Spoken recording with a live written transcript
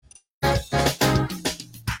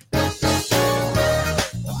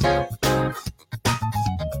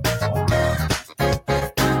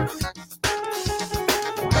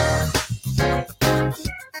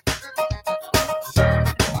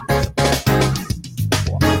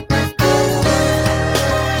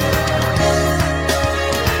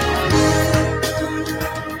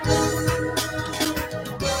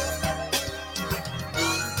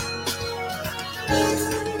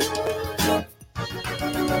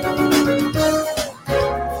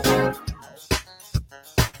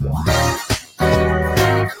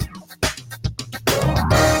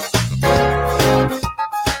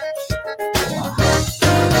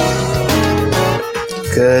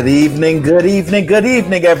Good evening, good evening, good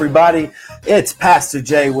evening, everybody. It's Pastor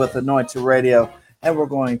Jay with Anointed Radio, and we're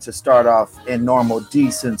going to start off in normal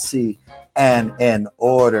decency and in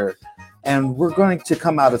order. And we're going to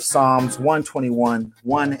come out of Psalms 121,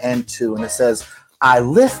 1 and 2, and it says, I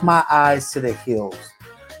lift my eyes to the hills.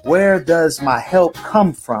 Where does my help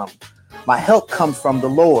come from? My help comes from the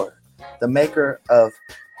Lord, the maker of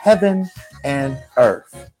heaven and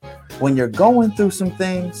earth. When you're going through some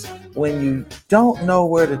things, when you don't know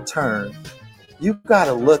where to turn, you got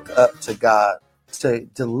to look up to God to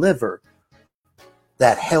deliver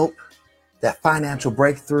that help, that financial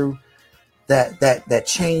breakthrough, that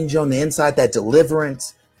change on the inside, that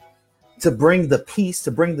deliverance, to bring the peace,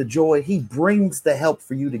 to bring the joy. He brings the help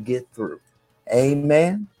for you to get through.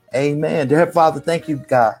 Amen. Amen. Dear Father, thank you,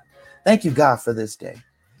 God. Thank you, God, for this day.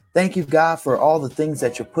 Thank you, God, for all the things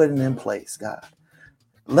that you're putting in place, God.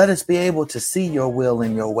 Let us be able to see your will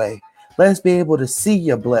and your way. Let us be able to see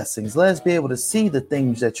your blessings. Let us be able to see the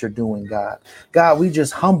things that you're doing, God. God, we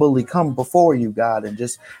just humbly come before you, God, and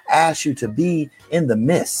just ask you to be in the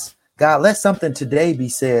midst. God, let something today be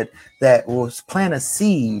said that will plant a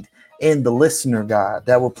seed in the listener, God,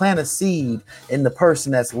 that will plant a seed in the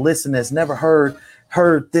person that's listening, that's never heard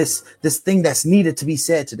this thing that's needed to be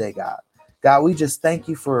said today, God. God, we just thank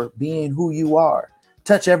you for being who you are.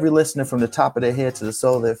 Touch every listener from the top of their head to the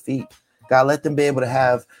sole of their feet. God, let them be able to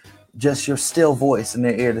have just your still voice in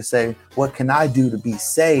their ear to say, what can I do to be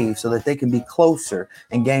saved, so that they can be closer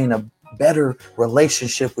and gain a better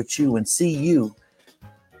relationship with you and see you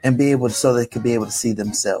and be able to, so they can be able to see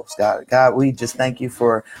themselves. God, we just thank you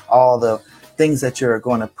for all the things that you're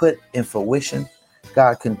going to put in fruition.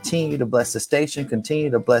 God, continue to bless the station, continue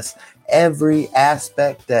to bless every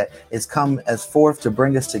aspect that is come as forth to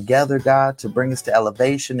bring us together, God, to bring us to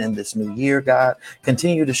elevation in this new year, God.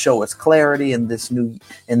 Continue to show us clarity in this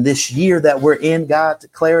year that we're in, God,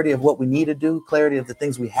 clarity of what we need to do, clarity of the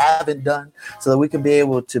things we haven't done, so that we can be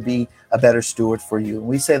able to be a better steward for you. And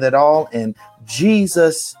we say that all in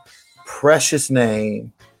Jesus' precious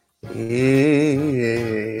name.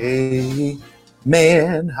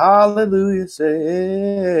 Amen. Hallelujah.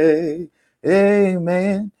 Say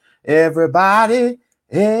amen. Everybody.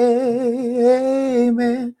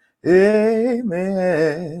 Amen.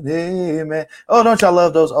 Amen. Amen. Oh, don't y'all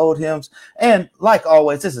love those old hymns? And like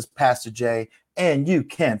always, this is Pastor Jay, and you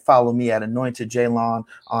can follow me at Anointed Jaylon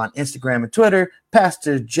on Instagram and Twitter,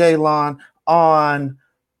 Pastor Jaylon on,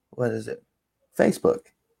 what is it? Facebook,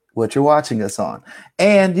 what you're watching us on.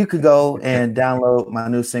 And you could go and download my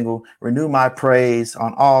new single, Renew My Praise,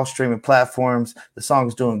 on all streaming platforms. The song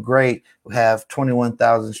is doing great. We have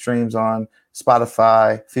 21,000 streams on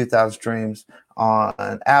Spotify, a few thousand streams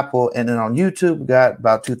on Apple, and then on YouTube, we got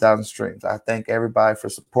about 2,000 streams. I thank everybody for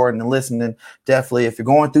supporting and listening. Definitely, if you're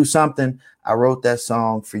going through something, I wrote that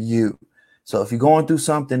song for you. So if you're going through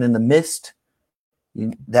something in the midst,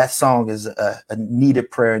 that song is a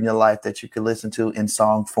needed prayer in your life that you can listen to in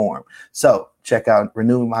song form. So check out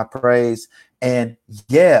Renew My Praise. And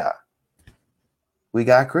yeah, we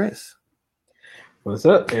got Chris. What's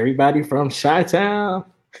up, everybody from Chi-Town?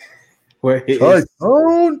 Where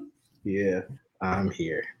yeah, I'm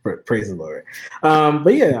here. Praise the Lord.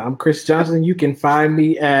 But yeah, I'm Chris Johnson. You can find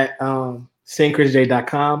me at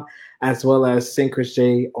SingChrisJ.com, as well as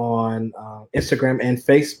SingChrisJ on Instagram and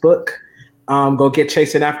Facebook. Go get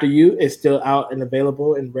Chasing After You. It's still out and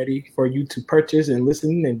available and ready for you to purchase and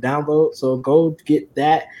listen and download. So go get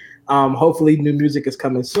that. Hopefully new music is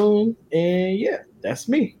coming soon. And yeah, that's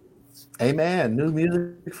me. Amen. New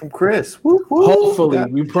music from Chris. Woo, woo. Hopefully,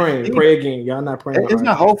 we praying. Pray again. Y'all not praying. It's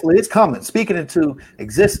not hopefully. It's coming. Speaking into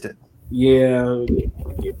existence. Yeah,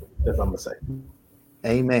 that's what I'm going to say.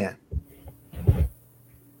 Amen.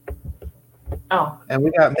 Oh. And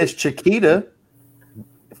we got Miss Chiquita,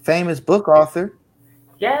 famous book author.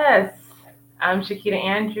 Yes, I'm Chiquita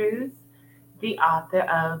Andrews, the author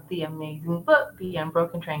of the amazing book, The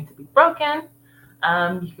Unbroken Train to Be Broken.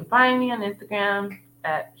 You can find me on Instagram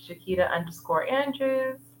at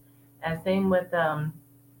Chiquita_Andrews, and same with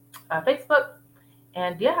Facebook.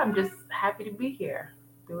 And yeah, I'm just happy to be here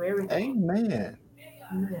through everything. Amen.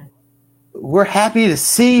 Amen. We're happy to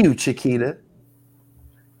see you, Chiquita.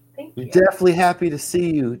 Thank you. We're definitely happy to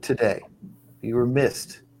see you today. You were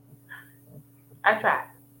missed. I tried.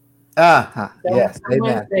 Yes. Amen.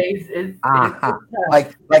 Wednesdays is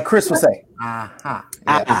like Chris would say. Yes.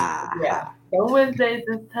 Yeah. So Wednesdays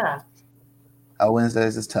is tough. Oh,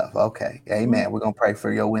 Wednesdays is tough. Okay. Amen. Mm-hmm. We're going to pray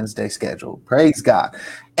for your Wednesday schedule. Praise God.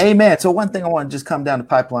 Amen. So one thing I want to just come down the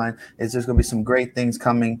pipeline is there's going to be some great things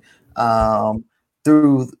coming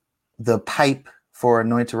through the pipe for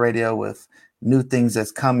Anointed Radio, with new things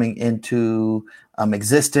that's coming into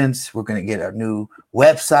existence. We're going to get a new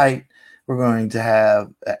website. We're going to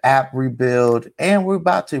have an app rebuild, and we're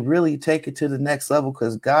about to really take it to the next level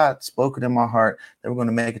because God spoke it in my heart that we're going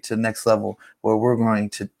to make it to the next level where we're going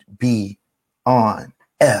to be on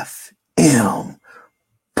FM.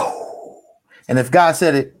 And if God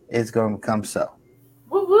said it, it's going to become so.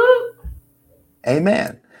 Woo-woo.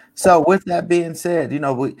 Amen. So with that being said,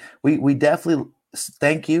 we definitely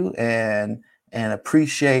thank you and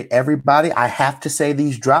appreciate everybody. I have to say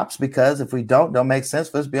these drops because if we don't make sense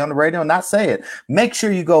for us to be on the radio and not say it. Make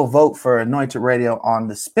sure you go vote for Anointed Radio on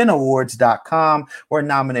the spinawards.com. We're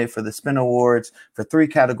nominated for the Spin Awards for 3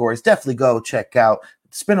 categories. Definitely go check out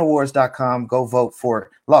spinawards.com. Go vote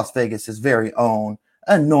for Las Vegas's very own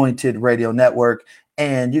Anointed Radio Network.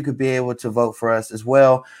 And you could be able to vote for us as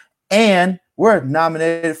well. And we're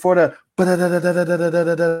nominated for the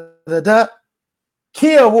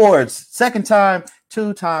Kia Awards. Second time,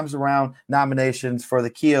 2 times around nominations for the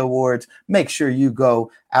Kia Awards. Make sure you go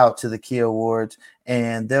out to the Kia Awards,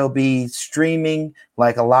 and they'll be streaming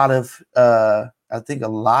like a lot of I think a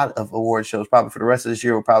lot of award shows probably for the rest of this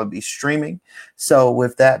year will probably be streaming. So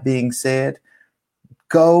with that being said,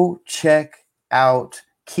 go check out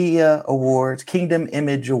Kia Awards, Kingdom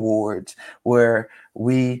Image Awards, where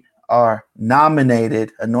we are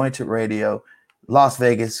nominated, Anointed Radio, Las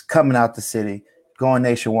Vegas, coming out the city, going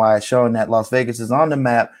nationwide, showing that Las Vegas is on the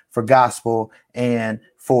map for gospel and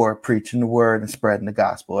for preaching the word and spreading the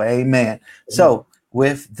gospel. Amen. So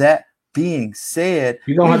with that being said,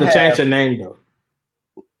 you don't have to change the name though.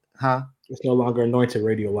 Huh? It's no longer Anointed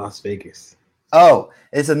Radio Las Vegas. Oh,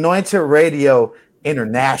 it's Anointed Radio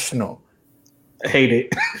International. I hate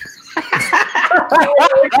it.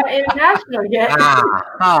 International, yes.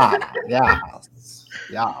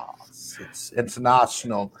 Yes. It's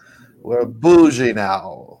international. We're bougie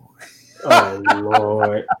now. Oh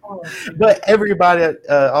Lord! But everybody,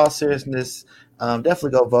 all seriousness,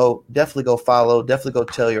 definitely go vote, definitely go follow, definitely go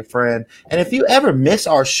tell your friend. And if you ever miss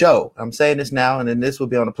our show, I'm saying this now, and then this will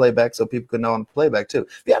be on the playback so people can know on the playback too.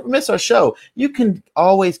 If you ever miss our show, you can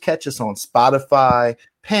always catch us on Spotify,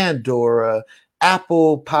 Pandora,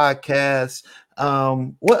 Apple Podcasts.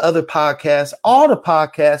 What other podcasts? All the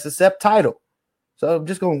podcasts except Tidal. So I'm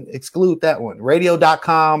just going to exclude that one.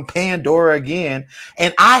 Radio.com, Pandora again,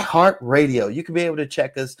 and iHeartRadio. You can be able to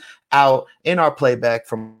check us out in our playback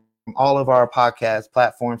from all of our podcast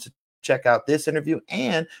platforms to check out this interview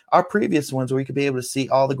and our previous ones where you can be able to see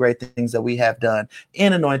all the great things that we have done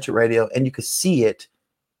in Anointed Radio, and you can see it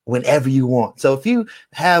whenever you want. So if you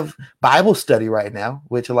have Bible study right now,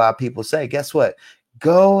 which a lot of people say, guess what?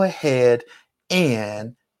 Go ahead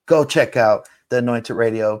and go check out the Anointed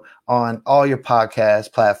Radio on all your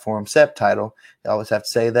podcast platforms, except Tidal. I always have to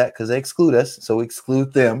say that because they exclude us, so we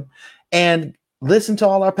exclude them. And listen to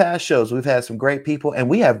all our past shows. We've had some great people, and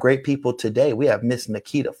we have great people today. We have Miss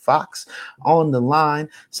Nikita Fox on the line,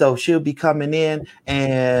 so she'll be coming in,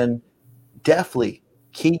 and definitely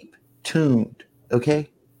keep tuned, okay?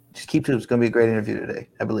 Just keep tuned. It's going to be a great interview today.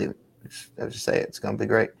 I believe it. I just say it. It's going to be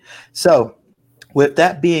great. So with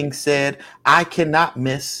that being said, I cannot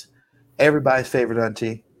miss everybody's favorite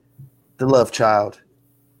auntie, the love child,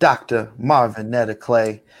 Dr. Marvinetta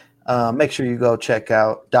Clay. Make sure you go check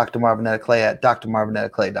out Dr. Marvinetta Clay at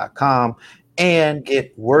drmarvinettaclay.com and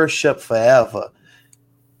get Worship Forever.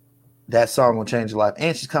 That song will change your life.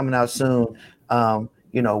 And she's coming out soon,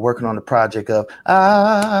 working on the project of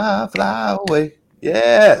I Fly Away.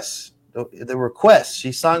 Yes. The request.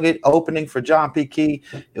 She sung it opening for John P. Key.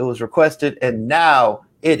 It was requested, and now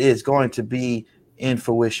it is going to be in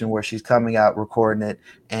fruition where she's coming out, recording it,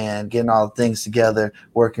 and getting all the things together,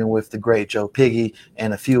 working with the great Joe Piggy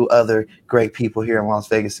and a few other great people here in Las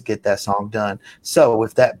Vegas to get that song done. So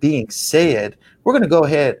with that being said, we're going to go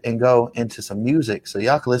ahead and go into some music so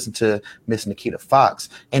y'all can listen to Miss Nikita Fox.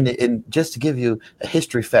 And just to give you a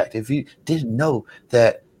history fact, if you didn't know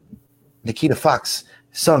that Nikita Fox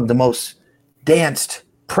sung the most danced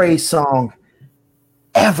praise song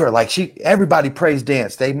ever. Like everybody praise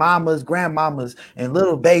dance. They mamas, grandmamas, and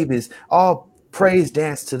little babies all praise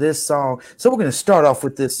dance to this song. So we're going to start off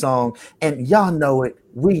with this song, and y'all know it.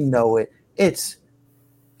 We know it. It's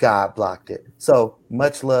God Blocked It. So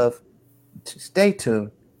much love. Stay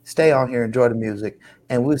tuned. Stay on here. Enjoy the music,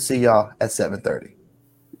 and we'll see y'all at 7:30.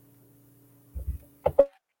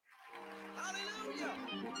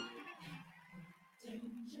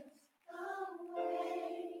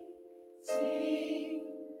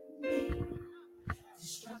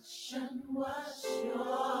 Destruction was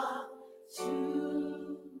sure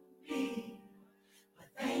to be, but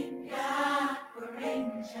thank God for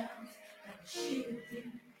angels that were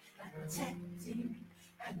shielding and protecting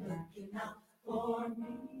and looking out for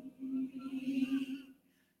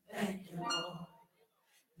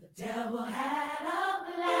devil had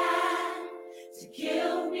a plan to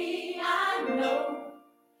kill me, I know.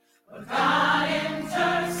 But God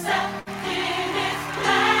intercepted his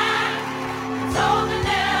plan and told the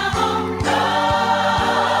devil no.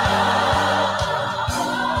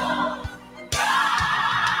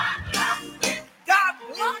 God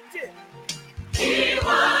blocked it. He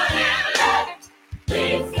wouldn't let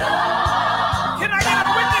it go. Can I get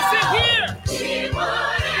a witness in here? He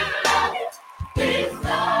wouldn't let it go.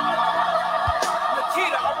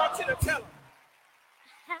 Nikita, I want you to tell him.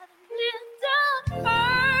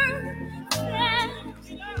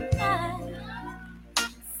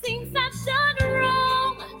 Things I've done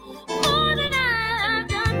wrong more than I've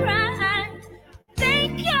done right.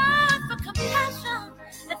 Thank God for compassion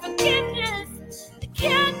and forgiveness that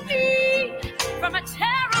kept me from a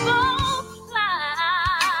terrible life.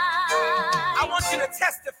 I want you to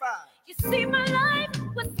testify. You see, my life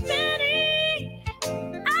was spinning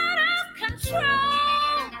out of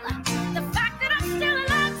control. The fact that I'm still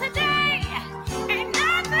alive today ain't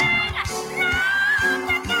nothing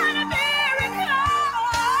but a miracle.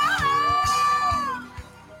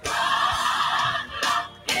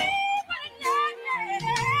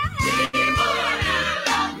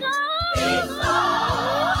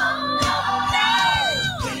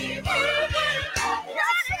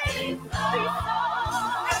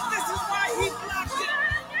 And this is why he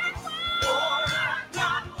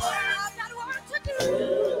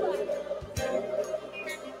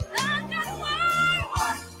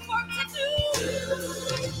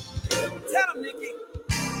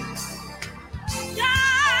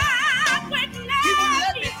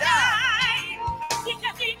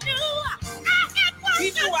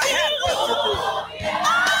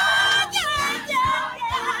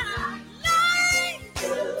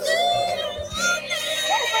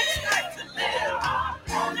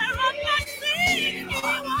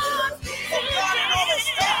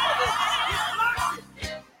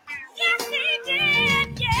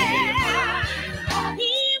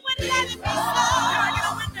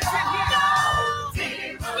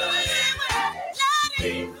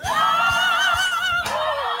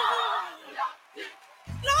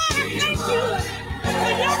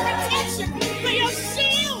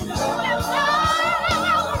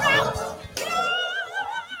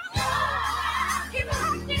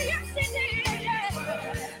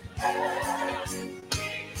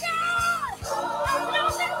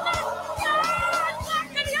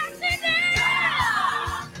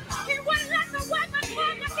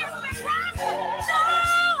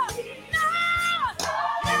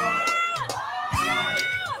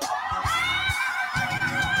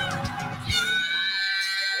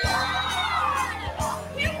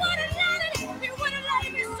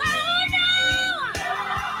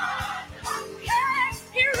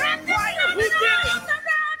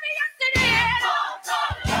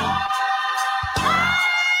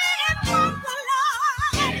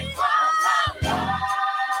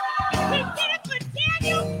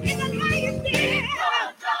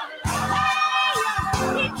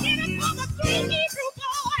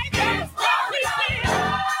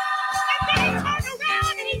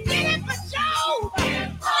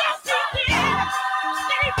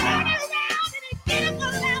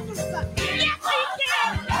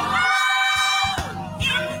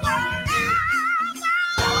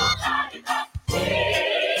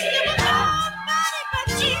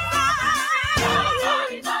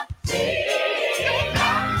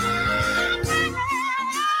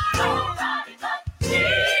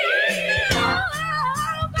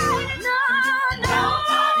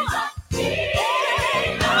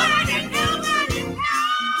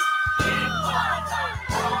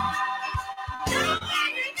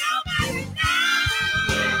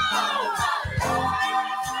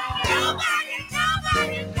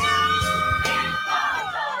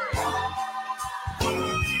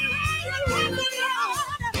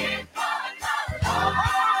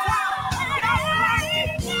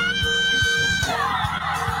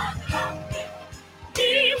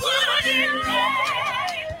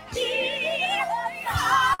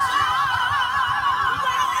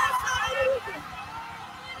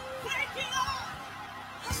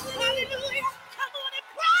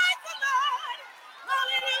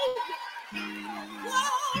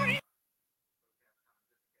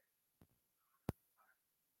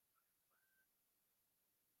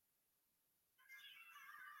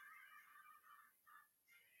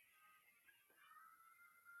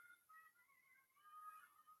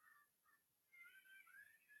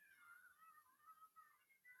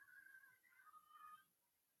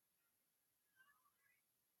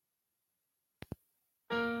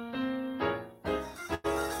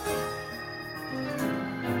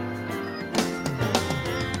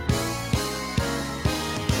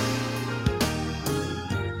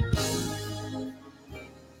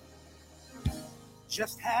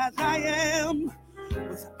just as I am,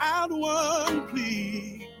 without one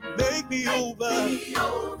plea. Make me over.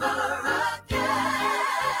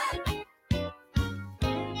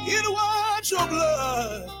 It was your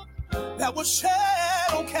blood that was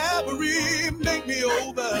shed on Calvary. Make me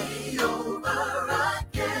over.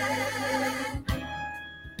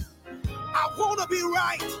 I want to be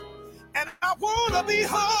right, and I want to be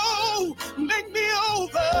whole. Make me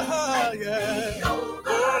over, yeah.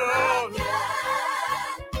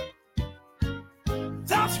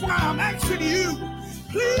 That's why I'm asking you,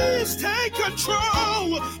 please take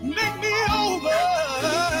control. Make me over.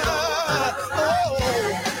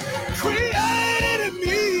 Oh, create in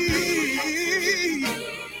me.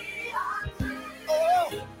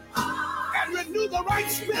 Oh, and renew the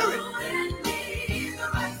right spirit.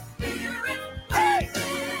 Hey,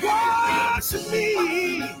 wash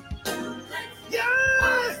me.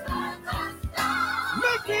 Yeah.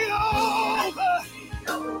 Make me over.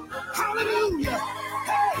 Hallelujah.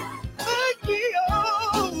 Hey, make me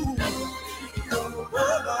over.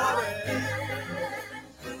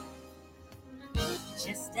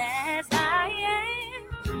 Just as I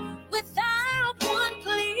am, without one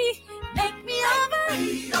plea, make me over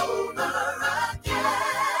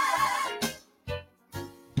again.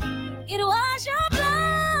 It was your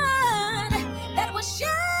blood that was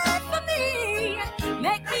shed for me.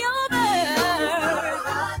 Make me over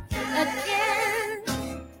again.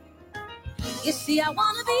 You see, I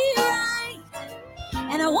want to be right,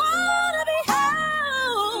 and I want to be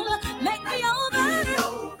whole. Make me over again.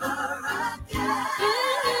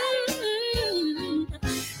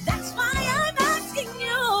 That's why I'm asking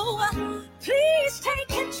you, please take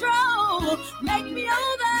control. Make me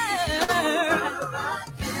over.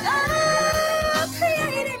 Oh,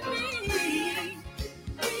 create in me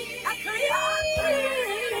a clean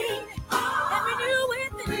and renew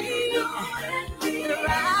within me the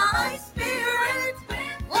right spirit.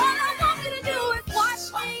 All I want you to do is wash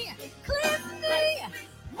me, cleanse me,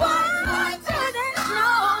 whiter than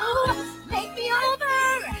snow. Make me over.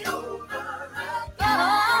 Oh,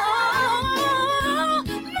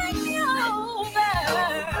 make me over.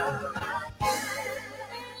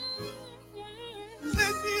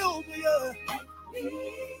 Make me over, yeah.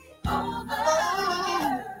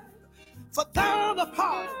 Oh, for thou the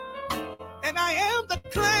power, and I am the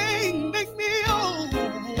clay. Make me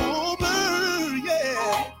over,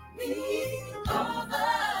 yeah.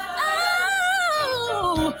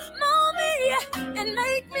 Oh, mold me and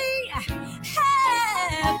make me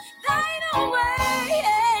have thine own way.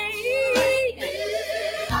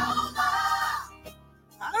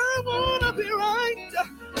 I wanna be right.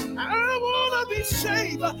 I wanna be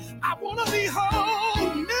saved. I wanna be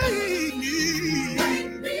whole. Make me.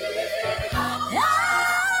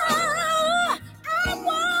 Oh, I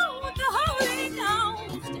want the Holy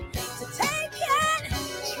Ghost to take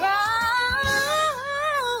control.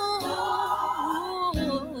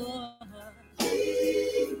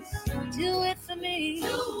 Do it for me.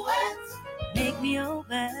 Make me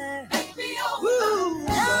over. Woo.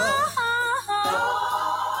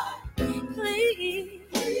 Oh, please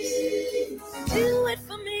do it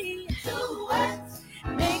for me.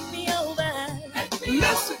 Make me over.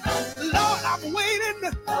 Listen, Lord, I'm waiting,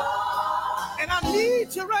 and I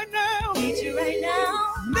need you right now. Need you right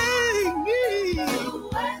now. Make me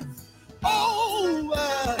over.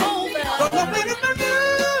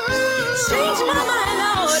 Change my mind,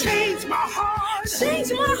 Lord. Change my heart.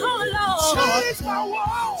 Change my heart, Lord. Change my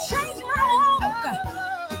walk. Change my walk.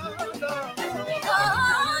 Oh,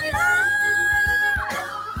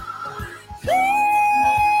 Lord. Please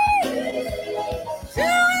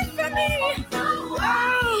do it for me.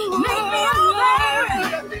 Make me over.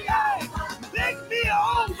 Make me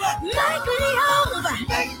over. Make me over.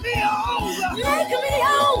 Make me over. Make me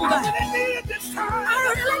over. I really need it this time. I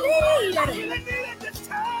really need I it. really need it this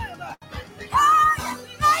time.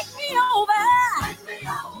 Make me over.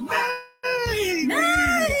 Make me.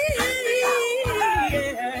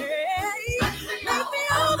 Make me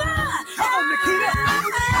over. Come on, Nikita.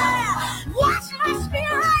 Watch my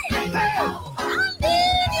spirit. I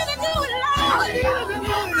need you to do it, Lord.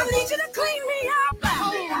 I need you to clean me up. I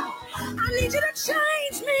need you to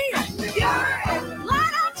change me.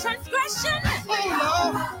 Light out transgression.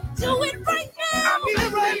 Do it right now. I need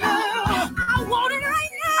it right now. I want it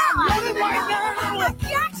right now. I want it right now. I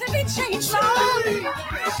got to be changed, Lord. I'm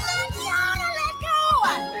not gonna let go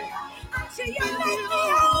until you make me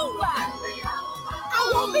over.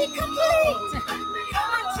 I won't be complete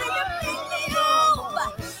until you make me over.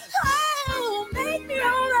 Oh, make me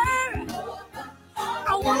over.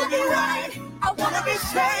 I wanna be right. I wanna be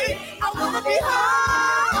straight. I wanna be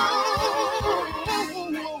whole.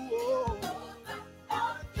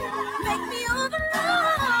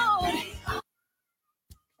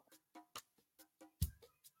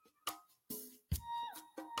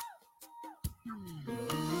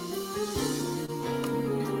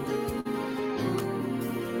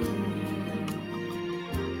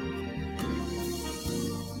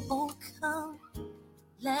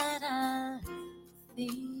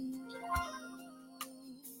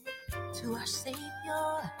 our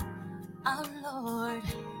Savior, our Lord,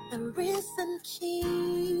 the risen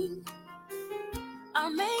King, our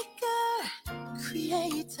Maker,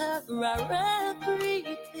 Creator, our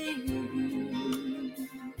everything.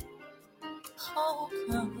 Oh,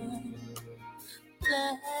 come,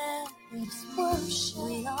 let us worship.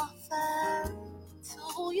 We offer to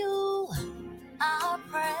you our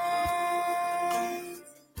praise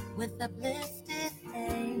with uplifted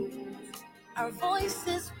hands. Our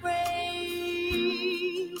voices raised.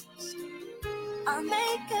 Our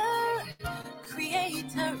Maker,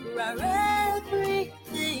 Creator, our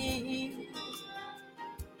everything.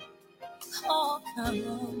 Oh, come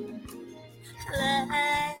on,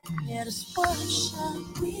 let us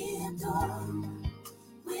worship. We adore,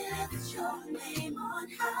 we lift your name on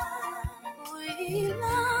high. We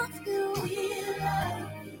love you, we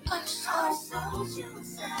love you. Our souls you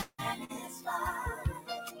satisfy.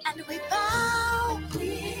 And we bow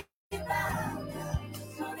down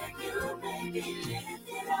so that you may be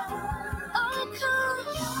lifted up. Oh,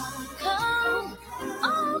 come,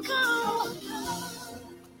 oh, come.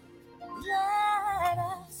 Let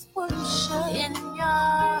us worship. In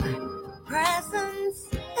your presence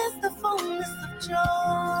is the fullness of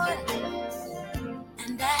joy,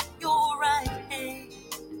 and at your right hand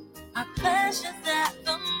are pleasures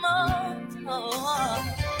evermore.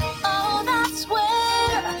 Oh, that's where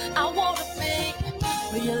I want to be,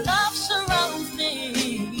 where your love surrounds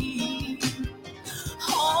me.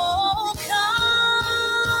 Oh,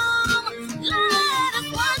 come, let us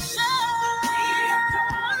worship.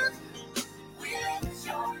 We lift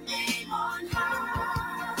your name on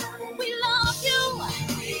high. We love you.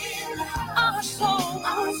 We love our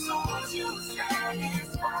souls you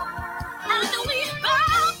satisfy. And we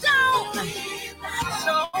bow down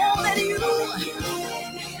so that you.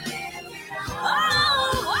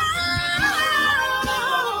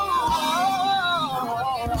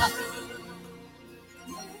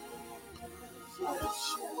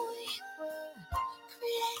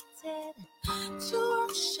 Created to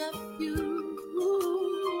worship you.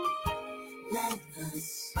 Let us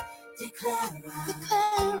declare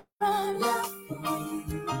our love for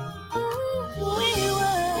you. We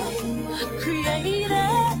were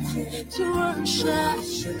created to worship.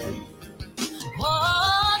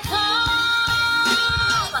 Oh,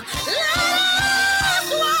 come, let us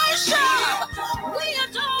worship. We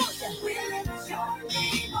adore you. We lift your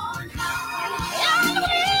name on high. And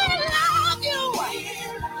we love you.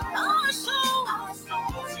 Our souls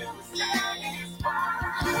you satisfy.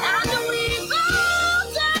 And we bow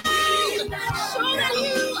down so that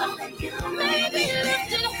you may be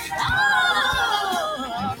lifted up.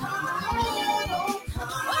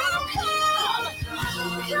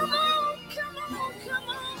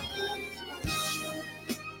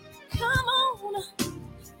 Come on.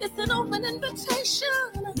 It's an open invitation.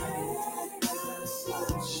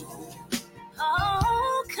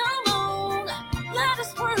 Oh, come on. Let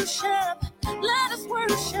us worship. Let us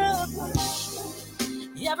worship.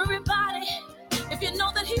 Everybody, if you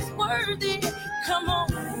know that he's worthy, come on.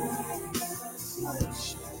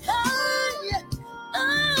 Hey,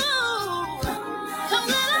 oh, come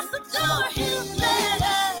let us adore him. Let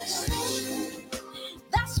us.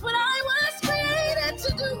 That's what I was created to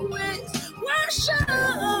do, is worship.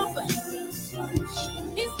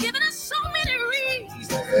 He's given us so many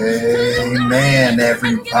reasons. Amen,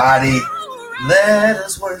 everybody. Let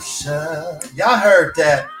us worship. Y'all heard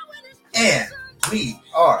that? And we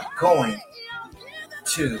are going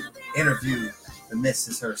to interview the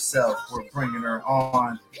missus herself. We're bringing her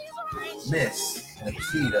on, Miss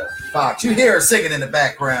Nikita Fox. You hear her singing in the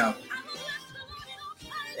background.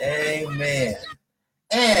 Amen.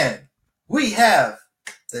 And we have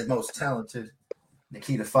the most talented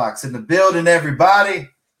Nikita Fox in the building, everybody.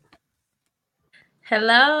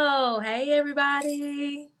 Hello. Hey,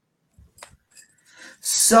 everybody.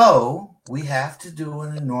 So we have to do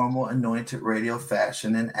in a normal Anointed Radio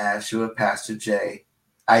fashion and ask you a Pastor J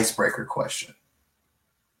icebreaker question.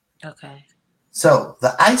 Okay. So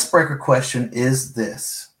the icebreaker question is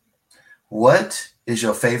this. What is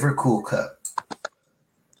your favorite Cool Cup?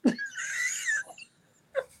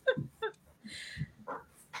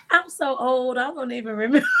 I'm so old, I don't even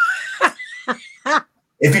remember.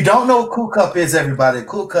 If you don't know what Cool Cup is, everybody,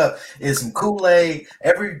 Cool Cup is some Kool-Aid.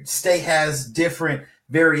 Every state has different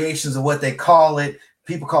variations of what they call it.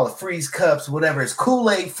 People call it freeze cups, whatever. It's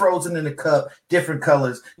Kool-Aid frozen in a cup, different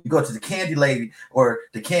colors. You go to the candy lady or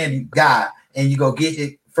the candy guy, and you go get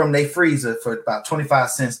it from their freezer for about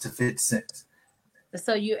 25 cents to 50 cents.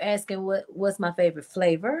 So you're asking what's my favorite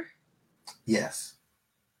flavor? Yes.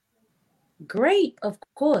 Grape, of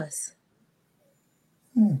course.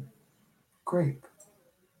 Grape.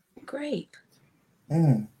 Grape.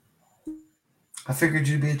 I figured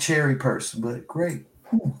you'd be a cherry person, but grape.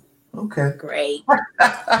 Okay. Grape.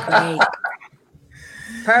 Grape.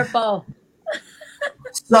 Purple.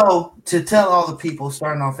 So, to tell all the people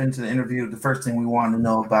starting off into the interview, the first thing we want to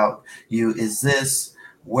know about you is this: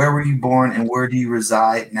 where were you born and where do you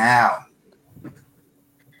reside now?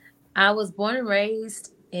 I was born and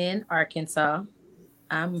raised in Arkansas.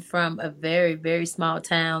 I'm from a very, very small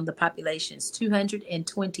town. The population's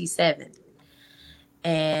 227.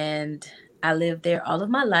 And I lived there all of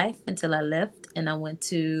my life until I left. And I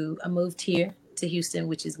moved here to Houston,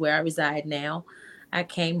 which is where I reside now. I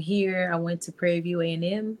came here. I went to Prairie View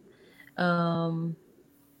A&M.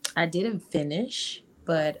 I didn't finish,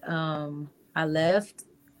 but I left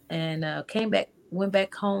and went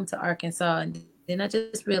back home to Arkansas. And then I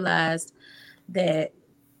just realized that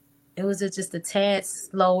it was just a tad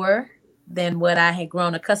slower than what I had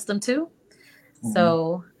grown accustomed to. Mm-hmm.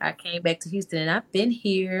 So I came back to Houston, and I've been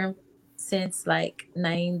here since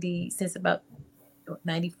since about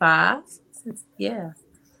 95.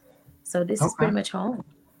 So this is pretty much home.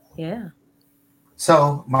 Yeah.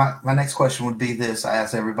 So my next question would be this. I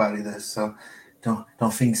ask everybody this, so don't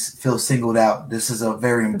feel singled out. This is a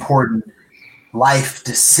very important life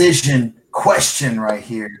decision question right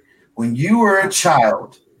here. When you were a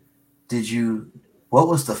child, what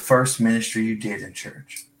was the first ministry you did in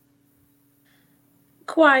church?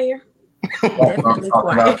 Choir. Definitely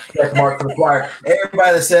choir. Mark for the choir.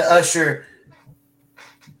 Everybody that said usher,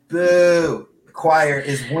 boo. Choir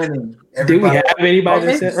is winning. Do we have anybody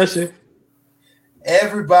that said usher?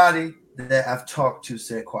 Everybody that I've talked to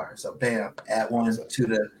said choir. So bam, add one to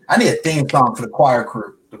the. I need a theme song for the choir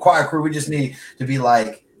crew. The choir crew, we just need to be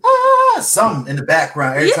like something in the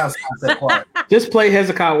background every time someone says choir. Just play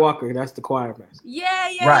Hezekiah Walker. That's the choir master. Yeah.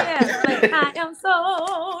 Like, I am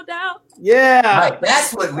sold out. Yeah. Right.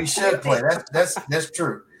 That's what we should play. That's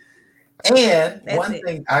true. And one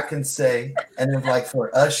thing I can say, and then like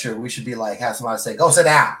for usher, we should be like have somebody say, "Go sit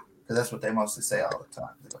down," because that's what they mostly say all the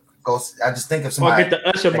time. Go. I just think of somebody. Or get the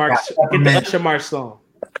usher march. Get the usher march song.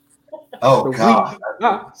 Oh God!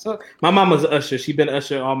 So my mom was an usher. She's been an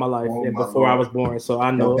usher all my life, and before I was born, so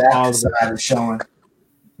I know all of it. Is showing.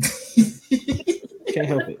 Can't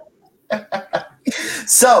help it.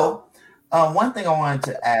 So, one thing I wanted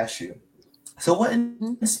to ask you. So, what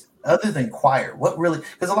other than choir? What really?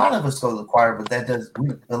 Because a lot of us go to the choir, but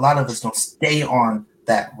a lot of us don't stay on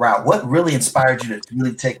that route. What really inspired you to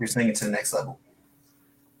really take your singing to the next level?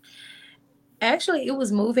 Actually, it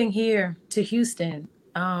was moving here to Houston.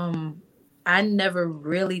 I never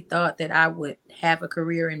really thought that I would have a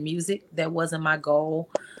career in music. That wasn't my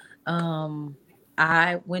goal.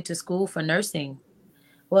 I went to school for nursing.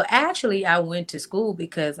 Well, actually, I went to school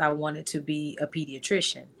because I wanted to be a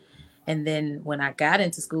pediatrician. And then when I got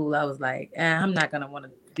into school, I was like, I'm not going to want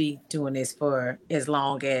to be doing this for as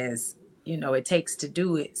long as, it takes to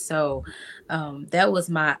do it. So that was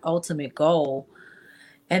my ultimate goal.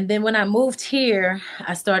 And then when I moved here,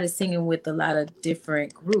 I started singing with a lot of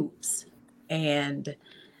different groups. And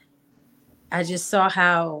I just saw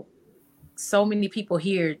how so many people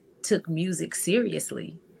here took music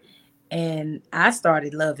seriously. And I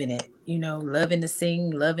started loving it, loving to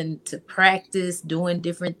sing, loving to practice, doing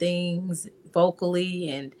different things vocally.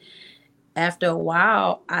 And after a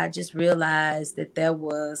while, I just realized that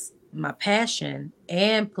was my passion.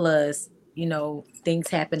 And plus, things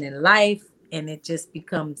happen in life and it just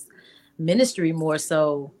becomes ministry more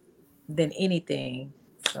so than anything.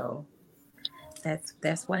 So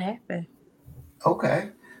that's what happened. Okay.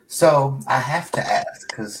 So I have to ask,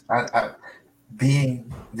 because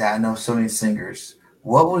being that I know so many singers,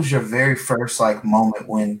 what was your very first moment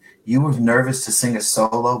when you were nervous to sing a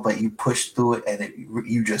solo, but you pushed through it and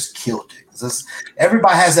you just killed it? Because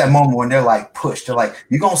everybody has that moment when they're pushed. They're like,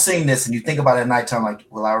 you're going to sing this, and you think about it at nighttime,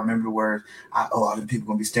 will I remember the words? All the people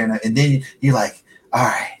going to be staring at. And then you're like, all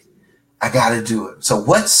right, I got to do it. So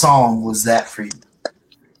what song was that for you?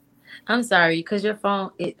 I'm sorry, because your phone,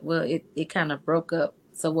 it kind of broke up.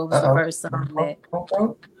 So what was the first song that?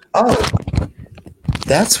 Oh,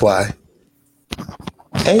 that's why.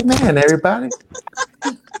 Amen, everybody.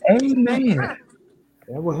 Amen.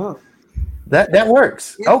 That will help. That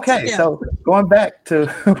works. Okay, so going back to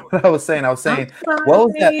what I was saying, what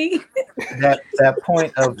was that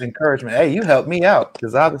point of encouragement? Hey, you helped me out,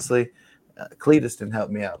 because obviously Cletus didn't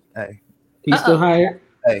help me out. Hey, he's still hired.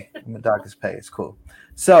 Hey, I'm a doctor's pay. It's cool.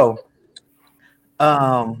 So,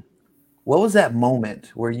 what was that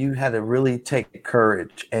moment where you had to really take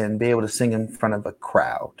courage and be able to sing in front of a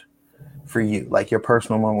crowd for you? Like your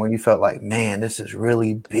personal moment when you felt like, man, this is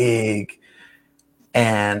really big.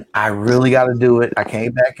 and I really got to do it. I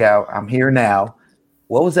can't back out. I'm here now.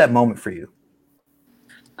 What was that moment for you?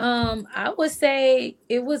 I would say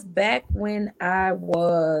it was back when I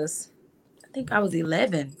think I was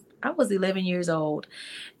 11. I was 11 years old,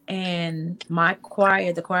 and my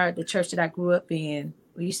choir, the church that I grew up in,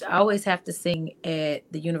 we used to always have to sing at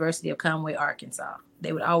the University of Conway, Arkansas.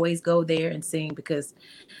 They would always go there and sing because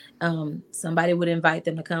somebody would invite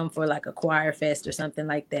them to come for like a choir fest or something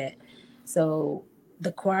like that. So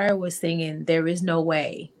the choir was singing "There Is No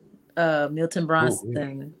Way," Milton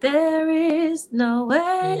Bronson. There is no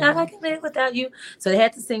way I can live without you. So they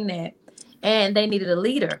had to sing that, and they needed a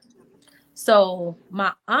leader. So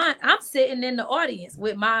my aunt, I'm sitting in the audience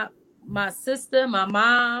with my sister, my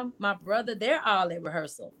mom, my brother. They're all at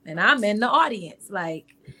rehearsal, and I'm in the audience,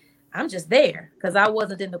 like I'm just there because I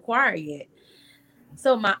wasn't in the choir yet.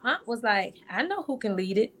 So my aunt was like, "I know who can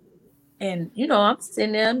lead it," and I'm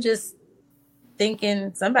sitting there, I'm just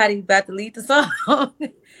thinking somebody about to lead the song,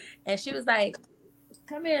 and she was like,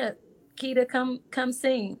 "Come here, Keita, come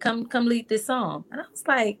sing, come lead this song," and I was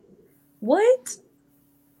like, "What?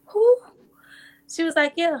 Who?" She was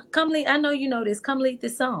like, "Yeah, come lead. I know you know this. Come lead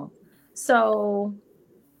this song." So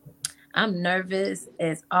I'm nervous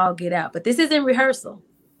as all get out, but this is in rehearsal.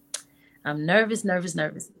 I'm nervous.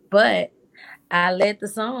 But I led the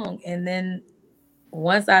song, and then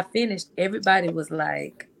once I finished, everybody was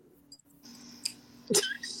like,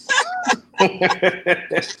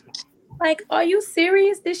 "Like, are you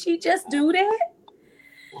serious? Did she just do that?"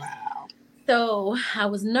 Wow. So I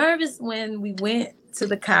was nervous when we went to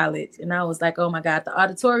the college, and I was like, "Oh my God," the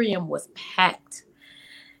auditorium was packed.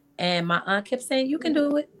 And my aunt kept saying, "You can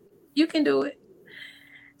do it. You can do it."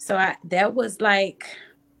 So that was like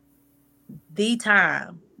the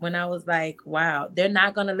time when I was like, wow, they're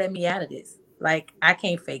not going to let me out of this. Like, I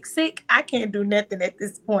can't fake sick. I can't do nothing at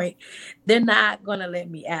this point. They're not going to let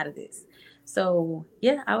me out of this. So,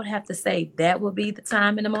 yeah, I would have to say that would be the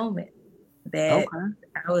time in the moment that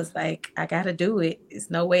I was like, I got to do it. There's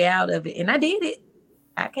no way out of it. And I did it.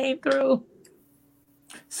 I came through.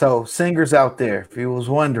 So, singers out there, if you was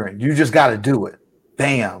wondering, you just got to do it.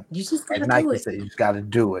 Bam. You just got to As do Nike it. said, you just got to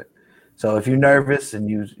do it. So, if you're nervous and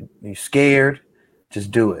you're scared,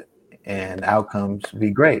 just do it, and outcomes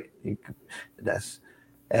be great. That's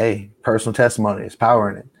personal testimony. There's power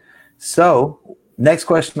in it. So, next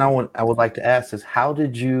question I would like to ask is, how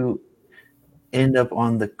did you end up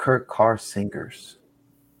on the Kurt Carr Singers?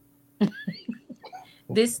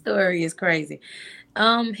 This story is crazy.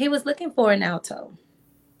 He was looking for an alto,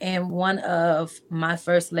 and one of my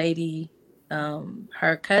first lady,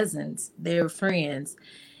 her cousins, they're friends,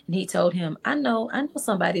 and he told him, I know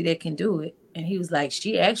somebody that can do it. And he was like,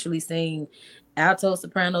 she actually sing alto,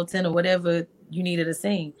 soprano, tenor, whatever you needed to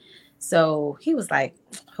sing. So he was like,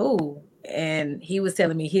 who? And he was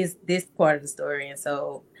telling me this part of the story. And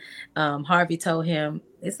so Harvey told him,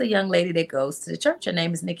 it's a young lady that goes to the church. Her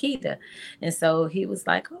name is Nikita. And so he was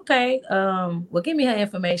like, okay, well, give me her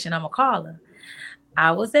information. I'm going to call her.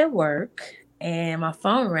 I was at work and my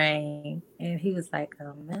phone rang and he was like,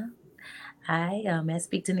 hi, may I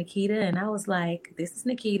speak to Nikita? And I was like, this is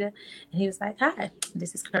Nikita. And he was like, hi,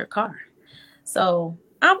 this is Kurt Carr. So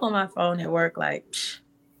I'm on my phone at work like,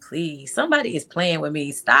 please, somebody is playing with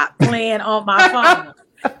me. Stop playing on my phone.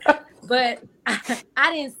 But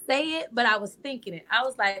I didn't say it, but I was thinking it. I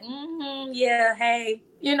was like, yeah, hey.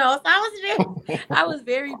 So I was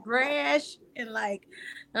very brash and like,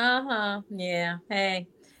 yeah, hey.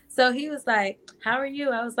 So he was like, how are you?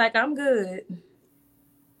 I was like, I'm good.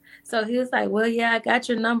 So he was like, well, yeah, I got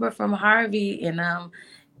your number from Harvey. And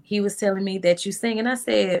he was telling me that you sing. And I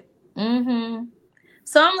said,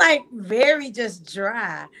 So I'm like very just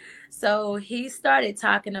dry. So he started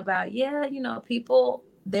talking about, yeah, people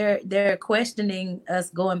they're questioning us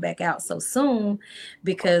going back out so soon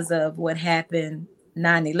because of what happened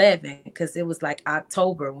 9/11, because it was like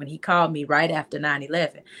October when he called me right after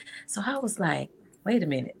 9/11. So I was like, wait a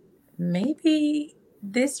minute, maybe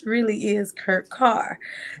this really is Kurt Carr.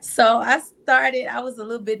 So I was a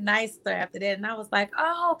little bit nicer after that. And I was like,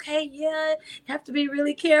 oh, okay, yeah, you have to be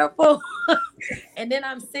really careful. And then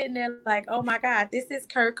I'm sitting there like, oh my God, this is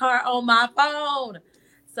Kurt Carr on my phone.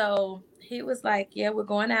 So he was like, yeah, we're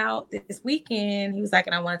going out this weekend. He was like,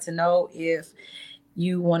 and I wanted to know if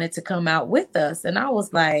you wanted to come out with us. And I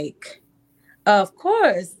was like, of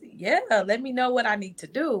course. Yeah, let me know what I need to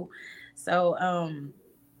do. So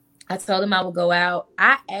I told him I would go out.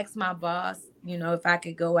 I asked my boss, if I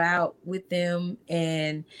could go out with them.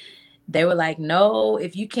 And they were like, no,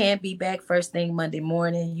 if you can't be back first thing Monday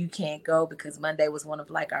morning, you can't go, because Monday was one of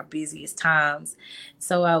like our busiest times.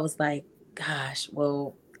 So I was like, gosh,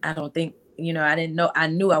 well, I don't think I didn't know. I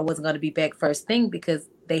knew I wasn't going to be back first thing because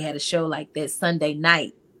they had a show like that Sunday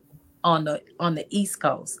night on the East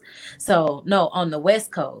Coast. So no, on the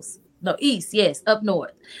West Coast. No, East, yes, up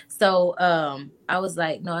north. So I was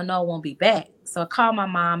like, no, I know I won't be back. So I called my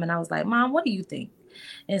mom and I was like, Mom, what do you think?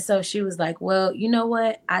 And so she was like, well, you know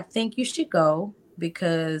what? I think you should go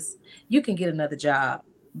because you can get another job,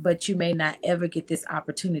 but you may not ever get this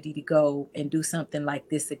opportunity to go and do something like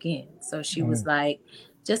this again. So she was like,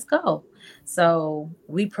 just go. So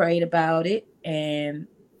we prayed about it. And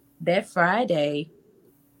that Friday,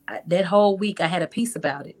 that whole week, I had a peace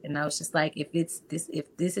about it. And I was just like, if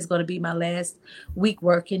this is going to be my last week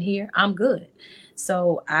working here, I'm good.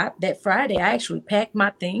 So that Friday, I actually packed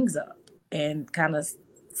my things up and kind of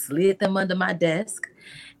slid them under my desk.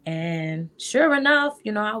 And sure enough,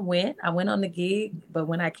 I went on the gig. But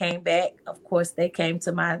when I came back, of course, they came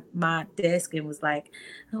to my desk and was like,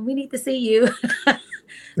 oh, we need to see you.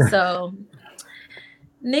 So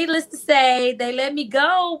needless to say, they let me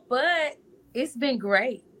go, but it's been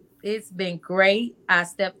great. It's been great. I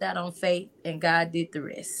stepped out on faith and God did the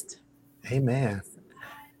rest. Amen.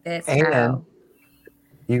 That's and how.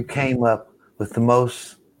 You came up with the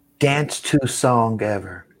most dance to song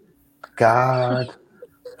ever. God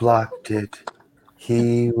blocked it.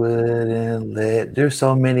 He wouldn't let. There's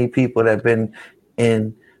so many people that have been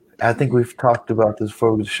in. I think we've talked about this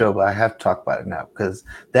before the show, but I have to talk about it now because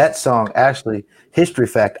that song actually, history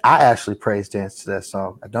fact, I actually praise dance to that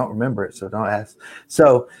song. I don't remember it, so don't ask.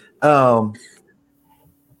 So, God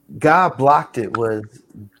blocked it was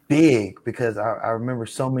big because I remember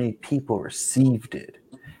so many people received it.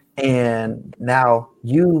 And now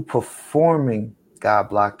you performing God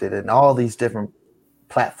blocked it and all these different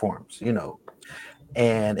platforms,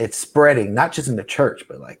 and it's spreading, not just in the church,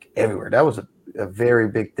 but like everywhere. That was a very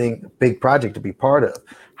big thing, big project to be part of.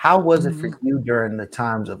 How was it for you during the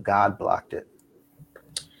times of God blocked it?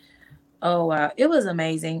 Oh, wow. It was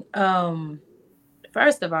amazing.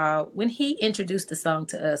 First of all, when he introduced the song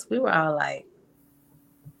to us, we were all like,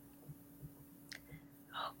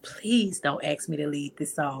 oh, please don't ask me to lead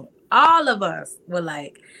this song. All of us were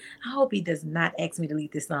like, I hope he does not ask me to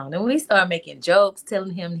lead this song. And when we started making jokes,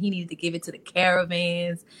 telling him he needed to give it to the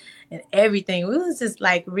caravans and everything, we was just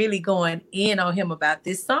like really going in on him about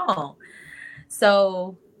this song.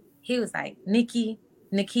 So he was like,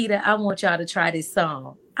 Nikita, I want y'all to try this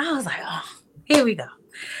song. I was like, oh, here we go.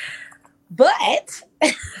 But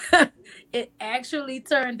it actually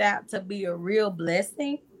turned out to be a real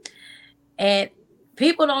blessing. And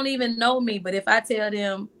people don't even know me, but if I tell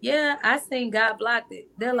them, yeah, I sing God Blocked It,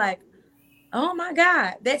 they're like, oh my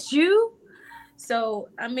God, that's you? So,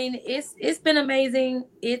 I mean, it's been amazing.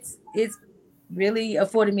 It's really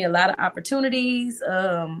afforded me a lot of opportunities,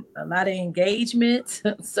 a lot of engagement.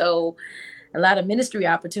 So a lot of ministry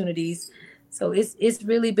opportunities. So it's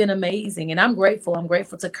really been amazing. And I'm grateful. I'm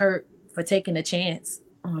grateful to Kurt for taking a chance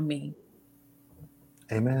on me.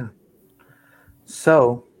 Amen.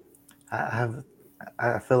 So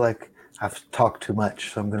I feel like I've talked too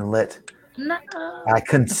much, so I'm going to let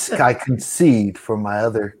I concede for my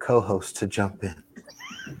other co-host to jump in.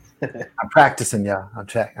 I'm practicing, y'all.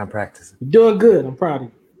 I'm practicing. You're doing good. I'm proud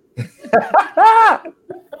of you.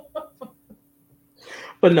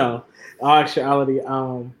 But no, all actuality.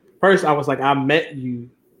 First, I was like, I met you,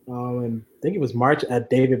 and I think it was March at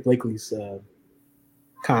David Blakely's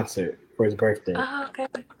concert for his birthday. Oh, okay.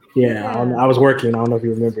 Yeah. I was working. I don't know if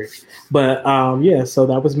you remember. But yeah, so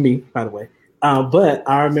that was me, by the way. But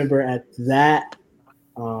I remember at that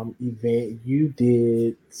event, you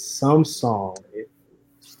did some song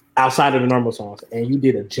outside of the normal songs, and you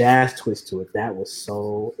did a jazz twist to it. That was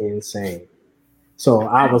so insane. So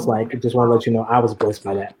I was like, just want to let you know I was blessed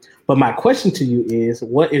by that. But my question to you is,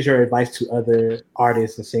 what is your advice to other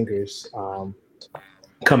artists and singers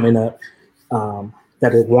coming up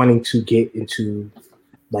that are wanting to get into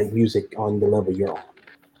like music on the level you're on?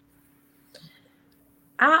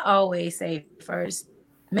 I always say first,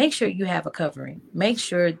 make sure you have a covering. Make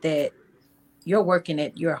sure that you're working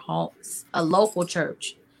at your home, a local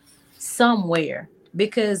church, somewhere,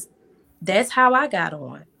 because that's how I got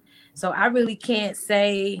on. So I really can't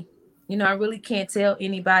say, I really can't tell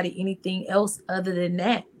anybody anything else other than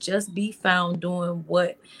that. Just be found doing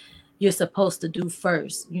what you're supposed to do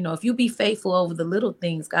first. If you be faithful over the little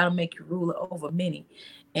things, God will make you ruler over many.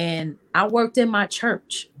 And I worked in my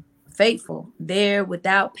church, faithful, there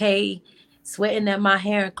without pay, sweating at my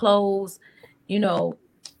hair and clothes,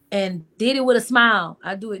 and did it with a smile.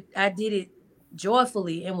 I did it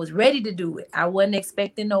joyfully and was ready to do it. I wasn't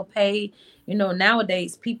expecting no pay.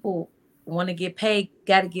 Nowadays people want to get paid,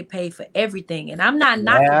 got to get paid for everything. And I'm not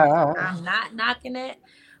knocking that. I'm not knocking that.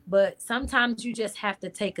 but sometimes you just have to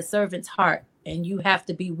take a servant's heart, and you have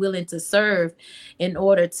to be willing to serve in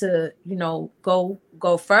order to,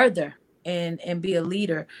 go further and be a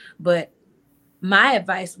leader. But my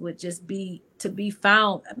advice would just be to be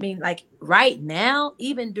found. I mean, like right now,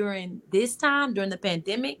 even during this time, during the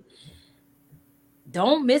pandemic,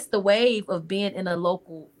 don't miss the wave of being in a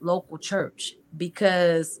local church,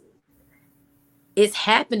 because it's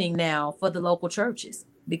happening now for the local churches,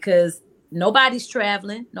 because nobody's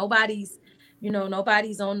traveling, nobody's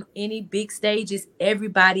on any big stages.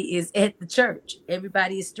 Everybody is at the church.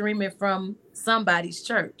 Everybody is streaming from somebody's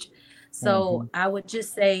church. So I would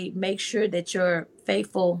just say, make sure that you're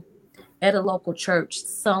faithful at a local church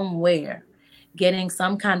somewhere, getting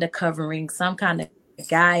some kind of covering, some kind of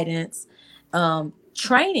guidance,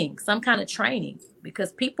 training, some kind of training,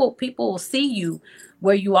 because people will see you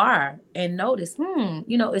where you are and notice,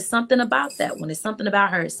 it's something about that one. It's something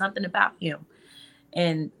about her. It's something about him.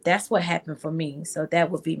 And that's what happened for me. So that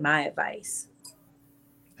would be my advice.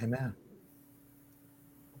 Amen.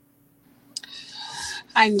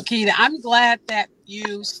 Hi, Nikita. I'm glad that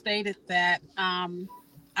you stated that. I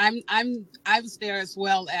was there as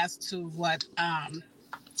well as to what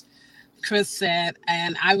Chris said,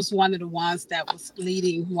 and I was one of the ones that was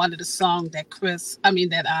leading one of the songs that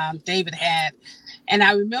David had, and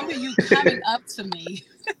I remember you coming up to me,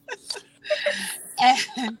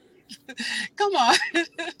 and come on,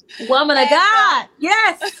 woman of God,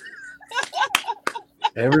 yes.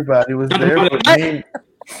 Everybody was there with me.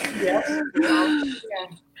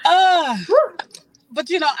 But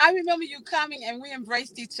I remember you coming, and we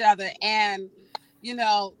embraced each other, and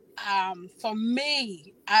for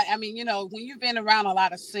me, I mean, when you've been around a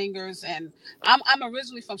lot of singers, and I'm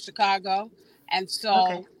originally from Chicago, and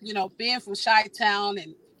so being from Chi-Town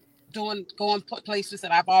and going places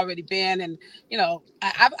that I've already been, and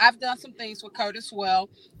I've done some things with Curtis Well.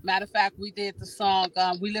 Matter of fact, we did the song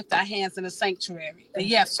 "We Lift Our Hands in the Sanctuary," the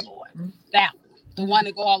Yes Lord, that one, the one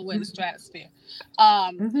that go all the way in the stratosphere.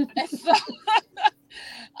 And so,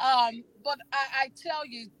 but I tell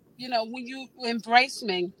you, when you embrace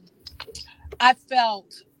me, I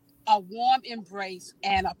felt a warm embrace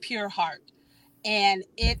and a pure heart. And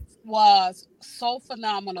it was so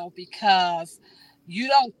phenomenal, because you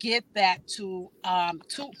don't get that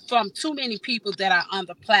from too many people that are on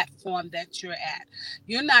the platform that you're at.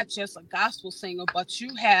 You're not just a gospel singer, but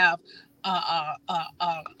you have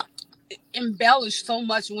embellished so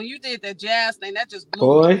much. When you did that jazz thing, that just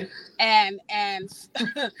blew me. And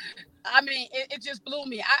I mean, it just blew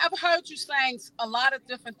me. I've heard you sing a lot of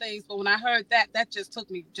different things, but when I heard that just took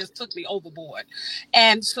me overboard.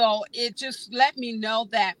 And so it just let me know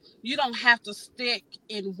that you don't have to stick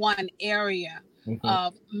in one area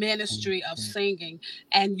of ministry of singing,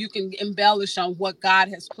 and you can embellish on what God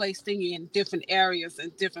has placed in you in different areas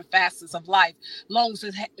and different facets of life, long as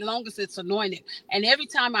it's anointed. And every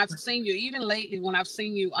time I've seen you, even lately when I've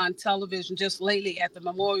seen you on television, just lately at the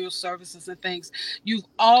memorial services and things, you've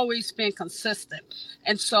always been consistent.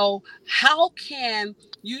 And so how can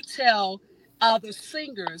you tell other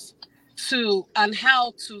singers on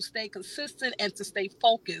how to stay consistent and to stay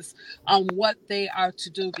focused on what they are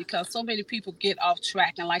to do? Because so many people get off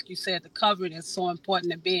track, and like you said, the covering is so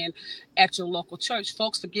important, and being at your local church,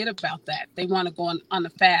 folks forget about that. They want to go on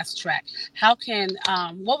the fast track. How can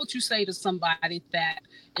what would you say to somebody that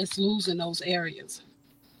is losing those areas?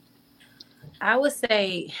 I would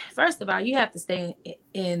say, first of all, you have to stay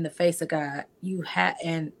in the face of God. You have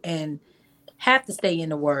and have to stay in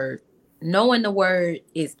the Word. Knowing the Word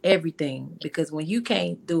is everything, because when you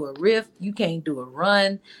can't do a riff, you can't do a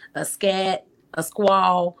run, a scat, a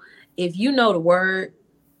squall. If you know the Word,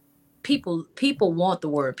 people want the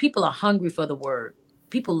Word. People are hungry for the Word.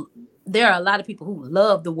 There are a lot of people who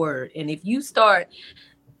love the Word, and if you start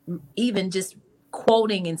even just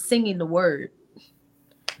quoting and singing the Word,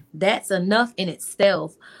 that's enough in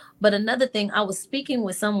itself. But another thing, I was speaking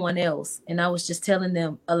with someone else, and I was just telling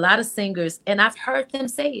them, a lot of singers, and I've heard them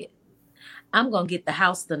say it, I'm going to get the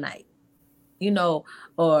house tonight,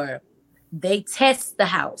 or they test the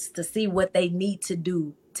house to see what they need to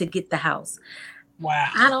do to get the house.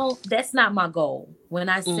 Wow. That's not my goal. When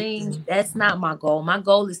I sing, that's not my goal. My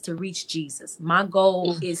goal is to reach Jesus. My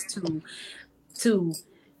goal is to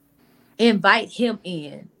invite him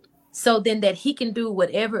in, so then that he can do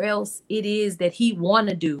whatever else it is that he want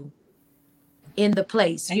to do in the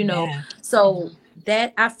place, So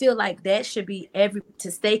that, I feel like that should be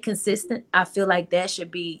to stay consistent. I feel like that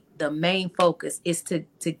should be the main focus, is to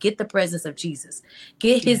get the presence of Jesus,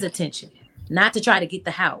 get his attention, not to try to get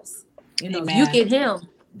the house. If you get him,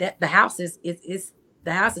 that the house is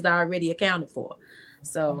already accounted for.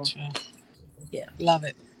 So, yeah, love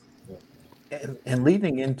it. And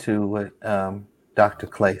leading into what Dr.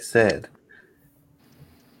 Clay said,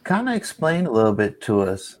 kind of explain a little bit to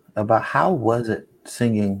us about how was it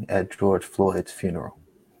singing at George Floyd's funeral?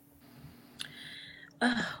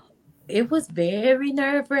 It was very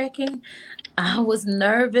nerve-wracking. I was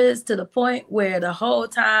nervous to the point where the whole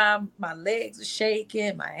time my legs were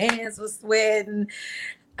shaking, my hands were sweating.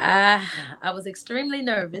 I was extremely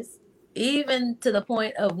nervous, even to the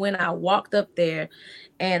point of when I walked up there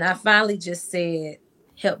and I finally just said,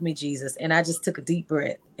 "Help me, Jesus." And I just took a deep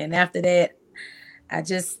breath. And after that, I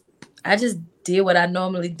just did what I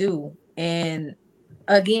normally do. And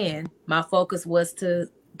again, my focus was to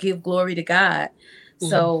give glory to God.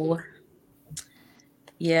 So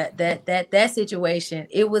yeah, that situation,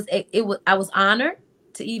 it was I was honored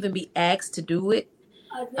to even be asked to do it.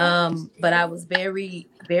 But I was very,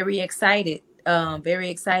 very excited,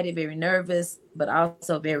 very nervous, but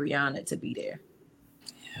also very honored to be there.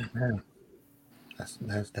 Yeah.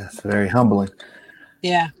 That's very humbling.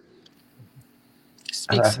 Yeah.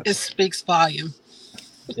 It speaks volume.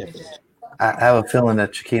 I have a feeling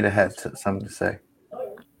that Chiquita had something to say.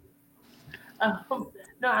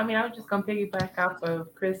 No, I mean, I was just going to piggyback off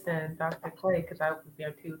of Chris and Dr. Clay because I was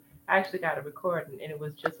there too. I actually got a recording, and it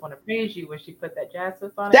was Just Want to Praise You where she put that jazz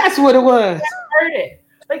twist on it. That's what it was. Never heard it.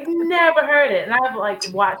 Never heard it. And I've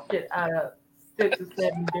watched it 6 or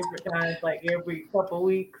 7 different times, every couple of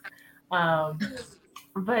weeks.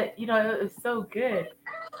 But, it was so good.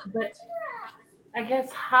 But I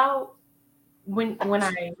guess when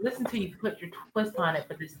I listened to you put your twist on it,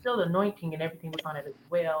 but there's still the anointing and everything was on it as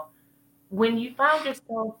well. When you found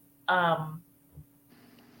yourself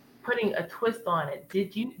putting a twist on it, do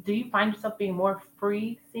you find yourself being more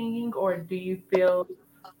free singing, or do you feel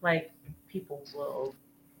like people will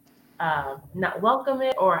not welcome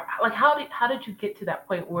it, or how did you get to that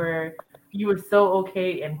point where you were so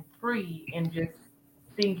okay and free and just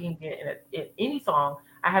singing it in any song?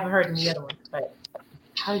 I haven't heard any other ones, but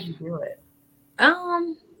how did you do it?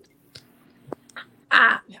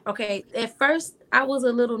 Okay, at first I was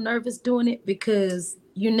a little nervous doing it because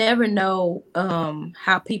you never know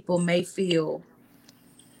how people may feel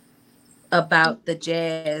about the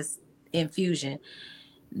jazz infusion.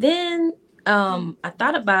 Then I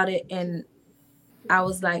thought about it and I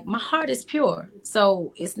was like, my heart is pure.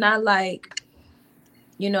 So it's not like,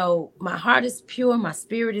 my heart is pure, my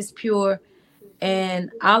spirit is pure. And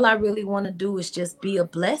all I really want to do is just be a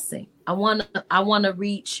blessing. I want to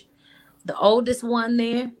reach the oldest one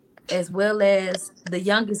there, as well as the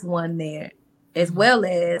youngest one there, as well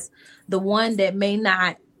as the one that may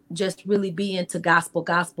not just really be into gospel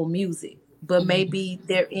music, but maybe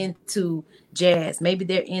they're into jazz, maybe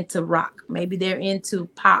they're into rock, maybe they're into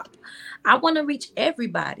pop. I want to reach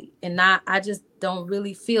everybody. And I just don't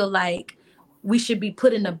really feel like we should be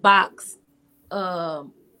put in a box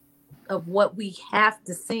of what we have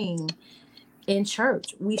to sing in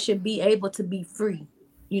church. We should be able to be free.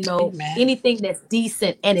 Amen. Anything that's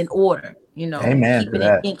decent and in order, Amen keeping to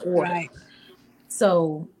that. it in order. Right.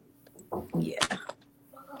 So, yeah.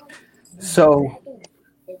 So,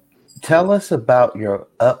 tell us about your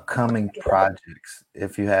upcoming projects,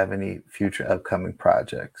 if you have any future upcoming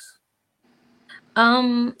projects.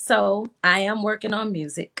 So I am working on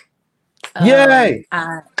music. Yay!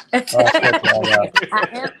 I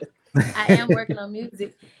am working on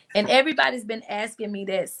music. And everybody's been asking me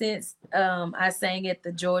that since I sang at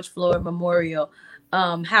the George Floyd Memorial.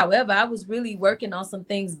 However, I was really working on some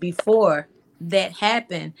things before that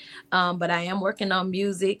happened. But I am working on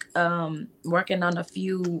music, working on a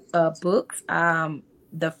few books.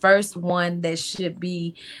 The first one that should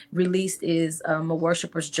be released is a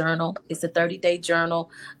worshiper's journal. It's a 30-day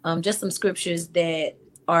journal. Just some scriptures that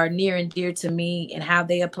are near and dear to me and how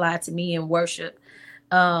they apply to me in worship.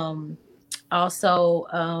 Also,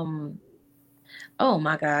 oh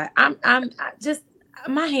my God, I just,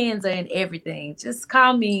 my hands are in everything. Just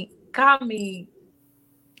call me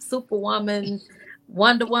Superwoman,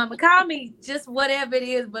 Wonder Woman, call me just whatever it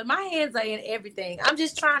is, but my hands are in everything. I'm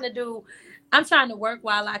trying to work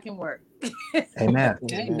while I can work. Amen.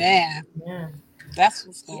 Amen. Yeah. That's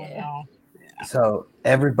what's going on. Yeah. So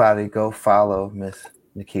everybody go follow Miss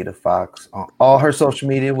Nikita Fox on all her social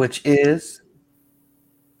media, which is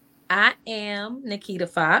I am Nikita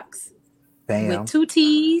Fox. Bam. With 2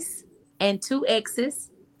 T's and 2 X's.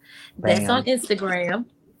 That's Bam. on Instagram.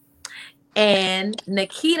 And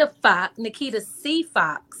Nikita C.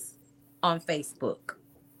 Fox on Facebook.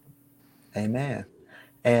 Amen.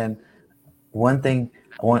 And one thing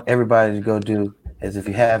I want everybody to go do is, if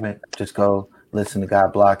you haven't, just go listen to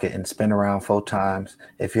God Block It and spin around 4 times.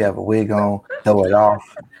 If you have a wig on, throw it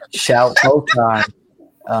off. Shout 4 times.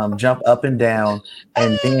 jump up and down,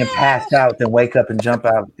 and then pass out, then wake up and jump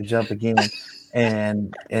out and jump again,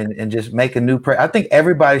 and just make a new prayer. I think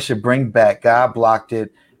everybody should bring back God Blocked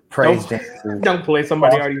It praise dances. Don't play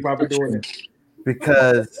somebody already probably doing it.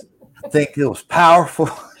 Because I think it was powerful.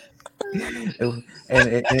 It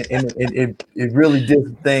really did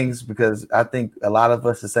some things, because I think a lot of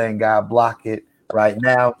us are saying God block it right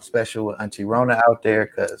now, especially with Auntie Rona out there,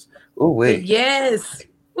 because yes.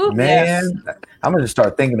 Man, I'm gonna just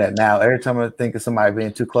start thinking that now. Every time I think of somebody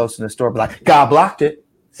being too close in the store, be like, God blocked it.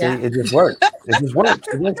 See, it just works. It just works.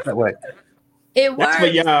 It works that way. It works. That's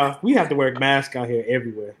what y'all. We have to wear masks out here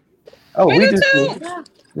everywhere. Oh, we do too. Yeah.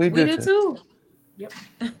 We do too. Yep.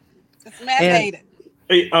 It's mandated.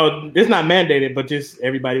 It's not mandated, but just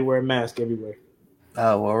everybody wear a mask everywhere.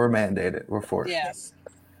 Oh, well, we're mandated. We're forced. Yes.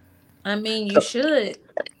 I mean, you should.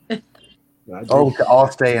 We can all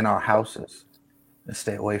stay in our houses and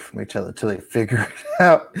stay away from each other until they figure it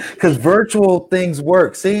out. Because virtual things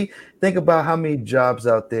work. See, think about how many jobs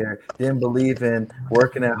out there didn't believe in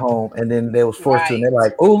working at home, and then they was forced to, and they're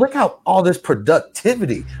like, oh, look how all this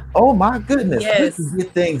productivity. Oh my goodness. Yes. We can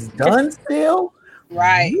get things done still.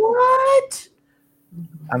 Right. What?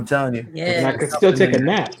 I'm telling you. Yes. And I can still take a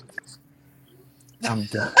nap. I'm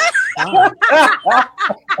done.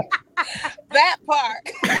 That part.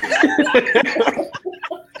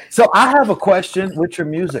 So I have a question with your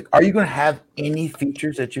music. Are you going to have any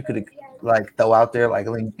features that you could like throw out there, like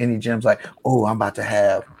any gems, like, oh, I'm about to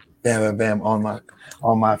have bam, bam, bam on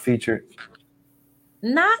my feature?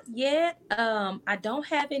 Not yet. I don't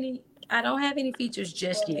have any features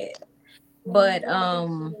just yet. But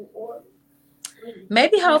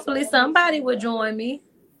maybe hopefully somebody will join me.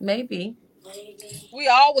 Maybe. We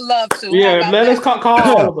all would love to. Yeah, let us call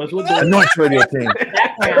all of us. We'll do it. Anoint Radio team.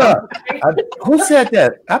 Who said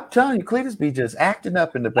that? I'm telling you, Cletus be just acting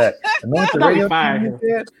up in the back. Anoint the Radio team.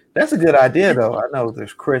 That's a good idea, though. I know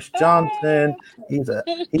there's Chris Johnson. He got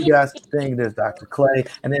the thing. There's Dr. Clay,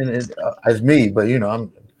 and then it's me. But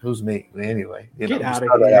who's me anyway? Get out of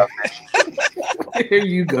here. Here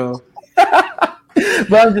you go.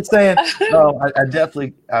 But I'm just saying, I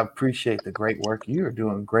definitely appreciate the great work. You are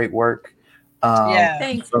doing great work.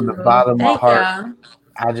 Thanks. From the bottom of my heart,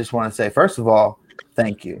 I just want to say, first of all,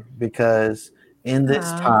 thank you, because in this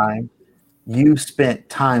time, you spent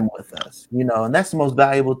time with us, and that's the most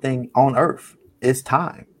valuable thing on earth is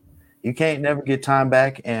time. You can't never get time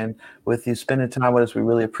back. And with you spending time with us, we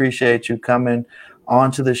really appreciate you coming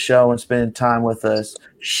onto the show and spending time with us,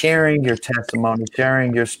 sharing your testimony,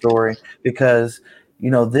 sharing your story, because,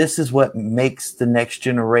 this is what makes the next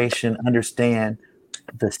generation understand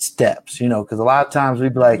the steps, because a lot of times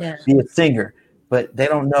we'd be like, be a singer, but they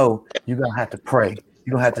don't know you're going to have to pray.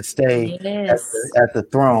 You're going to have to stay at the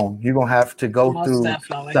throne. You're going to have to go through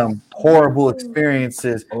some horrible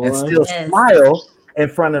experiences and still smile in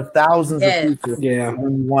front of thousands of people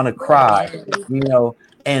when you want to cry,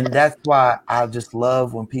 And that's why I just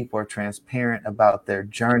love when people are transparent about their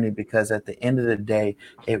journey, because at the end of the day,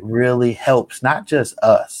 it really helps not just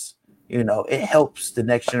us. It helps the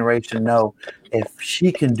next generation know if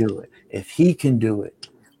she can do it, if he can do it,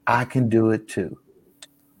 I can do it too.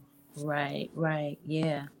 Right.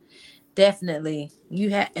 Yeah, definitely.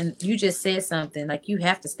 And you just said something, like you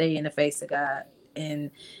have to stay in the face of God.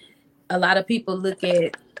 And a lot of people look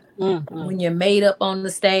at when you're made up on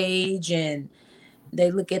the stage and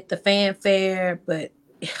they look at the fanfare, but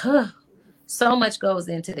so much goes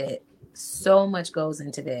into that.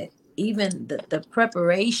 Even the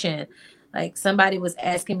preparation, like somebody was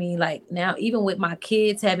asking me, like now, even with my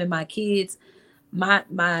kids, having my kids, my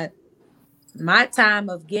time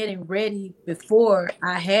of getting ready before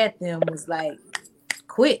I had them was like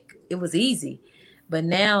quick. It was easy. But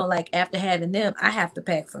now, like after having them, I have to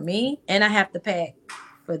pack for me and I have to pack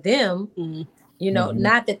for them.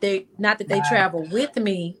 Not that they travel with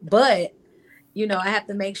me, but I have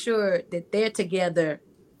to make sure that they're together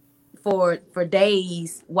for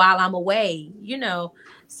days while I'm away,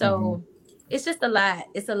 so it's just a lot.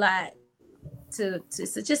 It's a lot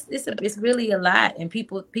it's really a lot. And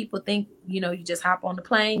people think, you just hop on the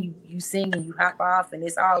plane, you sing and you hop off and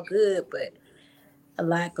it's all good, but a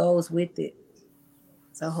lot goes with it.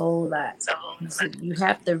 It's a whole lot. So you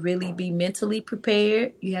have to really be mentally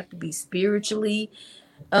prepared. You have to be spiritually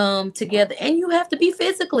together, and you have to be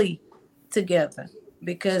physically together.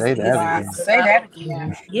 Because say that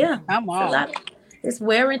again. Yeah, come on. It's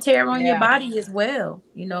wear and tear on your body as well.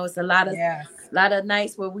 It's a lot of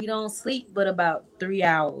nights where we don't sleep but about 3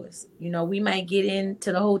 hours. We might get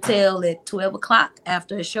into the hotel at 12 o'clock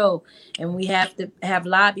after a show, and we have to have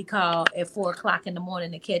lobby call at 4 o'clock in the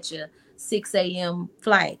morning to catch a 6 a.m.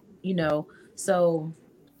 flight. So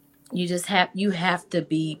You just have to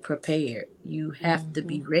be prepared. You have to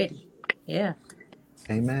be ready. Yeah.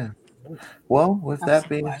 Amen. Well, with I'm that so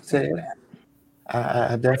being glad to said, hear that.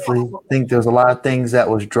 I definitely think there's a lot of things that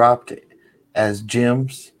was dropped as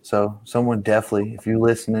gems. So someone definitely, if you're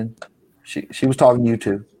listening, she was talking to you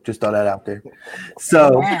too. Just throw that out there.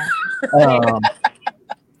 So Amen.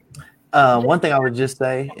 um, one thing I would just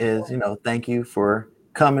say is, thank you for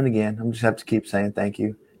coming again. I'm just have to keep saying thank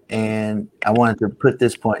you. And I wanted to put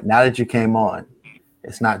this point. Now that you came on,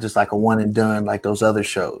 it's not just like a one and done like those other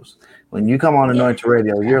shows. When you come on Yeah. Anointed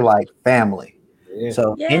Radio, you're like family. Yeah.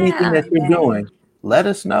 So anything Yeah. that you're doing, let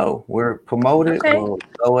us know. We're promoted. Okay. We'll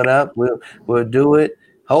throw it up. We'll do it.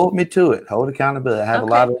 Hold me to it. Hold accountability. I have a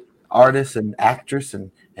lot of artists and actors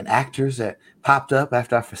and actors that popped up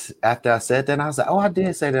after I said that. And I was like, oh, I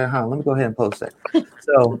did say that, huh? Let me go ahead and post that.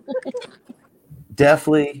 So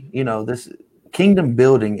definitely, this kingdom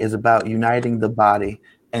building is about uniting the body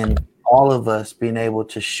and all of us being able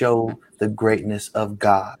to show the greatness of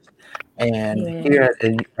God. And Yeah. here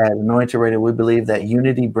at Anointed Radio, we believe that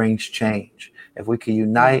unity brings change. If we could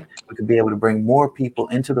unite, we could be able to bring more people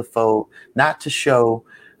into the fold, not to show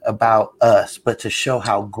about us, but to show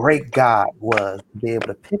how great God was, to be able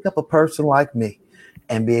to pick up a person like me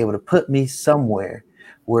and be able to put me somewhere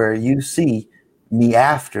where you see me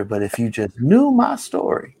after. But if you just knew my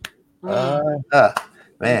story, man,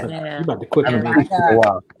 Yeah. You about to quick I've and been violent. preaching for a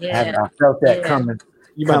while. Yeah. I felt that Yeah. coming.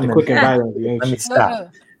 You about to quick and violently, ain't Let me you? stop.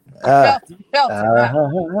 Felt it.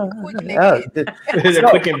 Quickly did.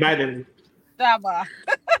 Quick and violently.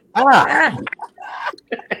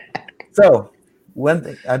 So one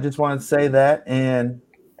thing I just want to say that, and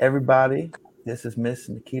everybody, this is Miss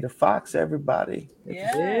Nikita Fox, everybody.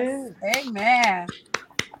 Yes. Amen.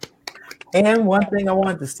 And one thing I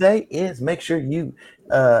wanted to say is make sure you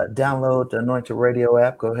download the Anointed Radio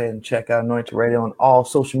app. Go ahead and check out Anointed Radio on all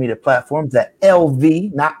social media platforms at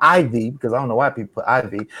LV, not IV, because I don't know why people put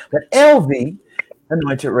IV, but LV,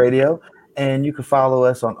 Anointed Radio. And you can follow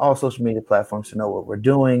us on all social media platforms to know what we're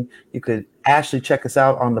doing. You could actually check us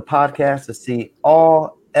out on the podcast to see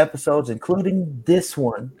all episodes, including this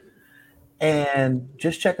one. And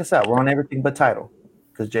just check us out. We're on everything but title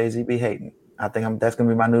because Jay-Z be hating. I think that's going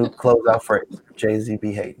to be my new closeout phrase. Jay-Z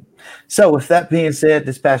be hating. So with that being said,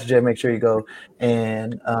 this Pastor Jay, make sure you go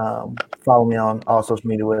and follow me on all social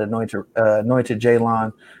media with Anointed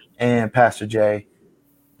Jaylon and Pastor Jay.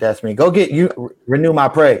 That's me. Go get you. Renew my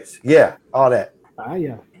praise. Yeah, all that. Ah,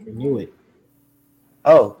 yeah. I knew it.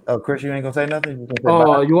 Oh, Chris, you ain't going to say nothing?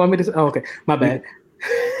 You you want me to say? Oh, okay. My bad.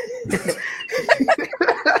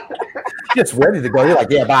 Just ready to go. You're like,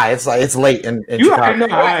 yeah, bye. It's late in you Chicago. already know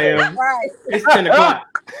how I am. It's 10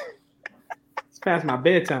 o'clock. It's past my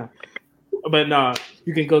bedtime. But no,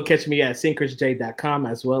 you can go catch me at StChrisJ.com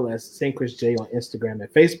as well as StChrisJ on Instagram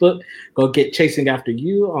and Facebook. Go get Chasing After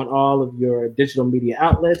You on all of your digital media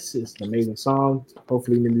outlets. It's an amazing song.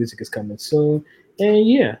 Hopefully the music is coming soon. And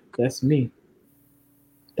yeah, that's me.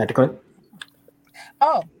 Dr. Clay?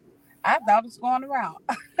 Oh, I thought it was going around.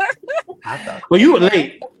 Well, you were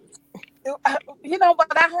late. But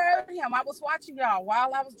I heard him. I was watching y'all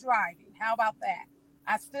while I was driving. How about that?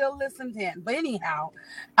 I still listened in. But anyhow,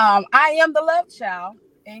 I am the love child.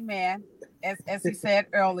 Amen. As he said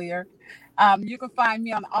earlier. You can find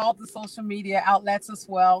me on all the social media outlets as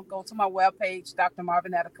well. Go to my webpage,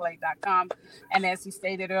 drmarvinettaclay.com. And as he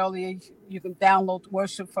stated earlier, you can download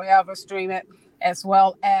Worship Forever, stream it, as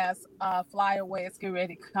well as Fly Away. It's getting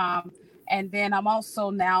ready to come. And then I'm also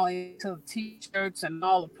now into T-shirts and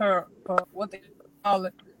all the what they call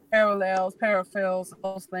it, parallels, paraphils,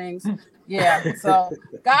 those things. Yeah. So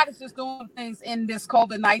God is just doing things in this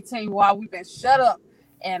COVID-19 while we've been shut up.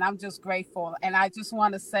 And I'm just grateful. And I just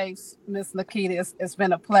want to say, Miss Nikita, it's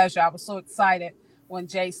been a pleasure. I was so excited when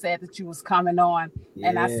Jay said that you was coming on. Yes.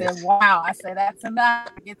 And I said, wow. I said, that's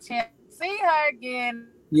enough. I get a chance to see her again.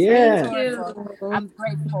 Yeah. I'm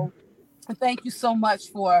grateful. Thank you so much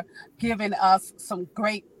for giving us some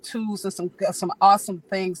great tools and some awesome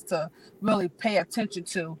things to really pay attention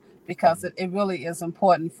to, because it really is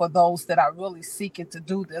important for those that are really seeking to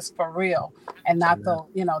do this for real and not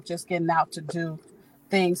just getting out to do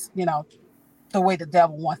things, the way the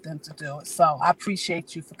devil wants them to do it. So I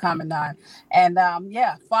appreciate you for coming on. And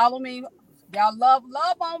follow me. Y'all love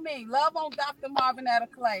on me. Love on Dr. Marvinetta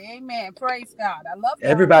Clay. Amen. Praise God. I love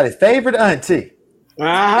y'all. Everybody's favorite auntie.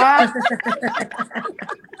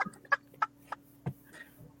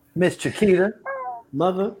 Miss Chiquita.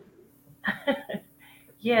 Mother.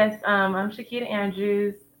 Yes, I'm Shakita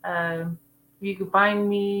Andrews. You can find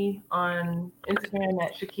me on Instagram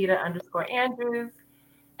at Shakita_Andrews.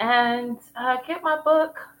 And get my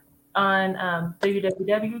book, on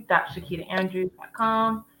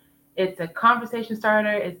www.shakitaandrews.com. It's a conversation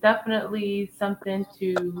starter. It's definitely something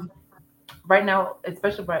to right now,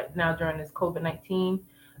 especially right now during this COVID-19,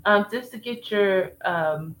 just to get your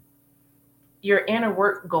inner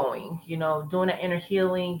work going. You know, doing that inner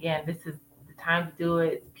healing, and this is the time to do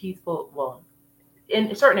it. It's peaceful. Well,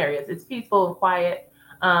 in certain areas, it's peaceful and quiet.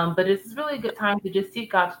 But it's really a good time to just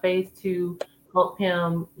seek God's face to help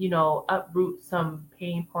Him, you know, uproot some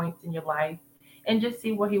pain points in your life, and just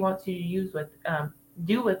see what He wants you to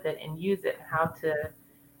do with it, and use it. How to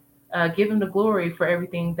give Him the glory for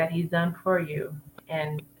everything that He's done for you.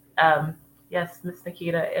 And yes, Miss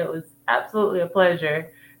Nikita, it was absolutely a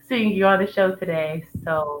pleasure seeing you on the show today.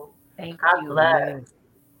 So Thank God you. bless.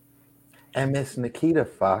 And Miss Nikita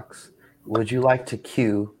Fox, would you like to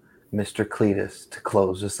cue Mr. Cletus to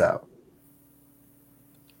close us out?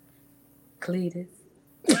 Cletus.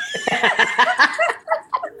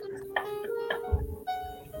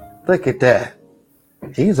 Look at that.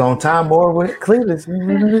 He's on time more with Cletus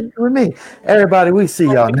than with me. Everybody, we see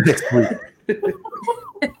y'all next week.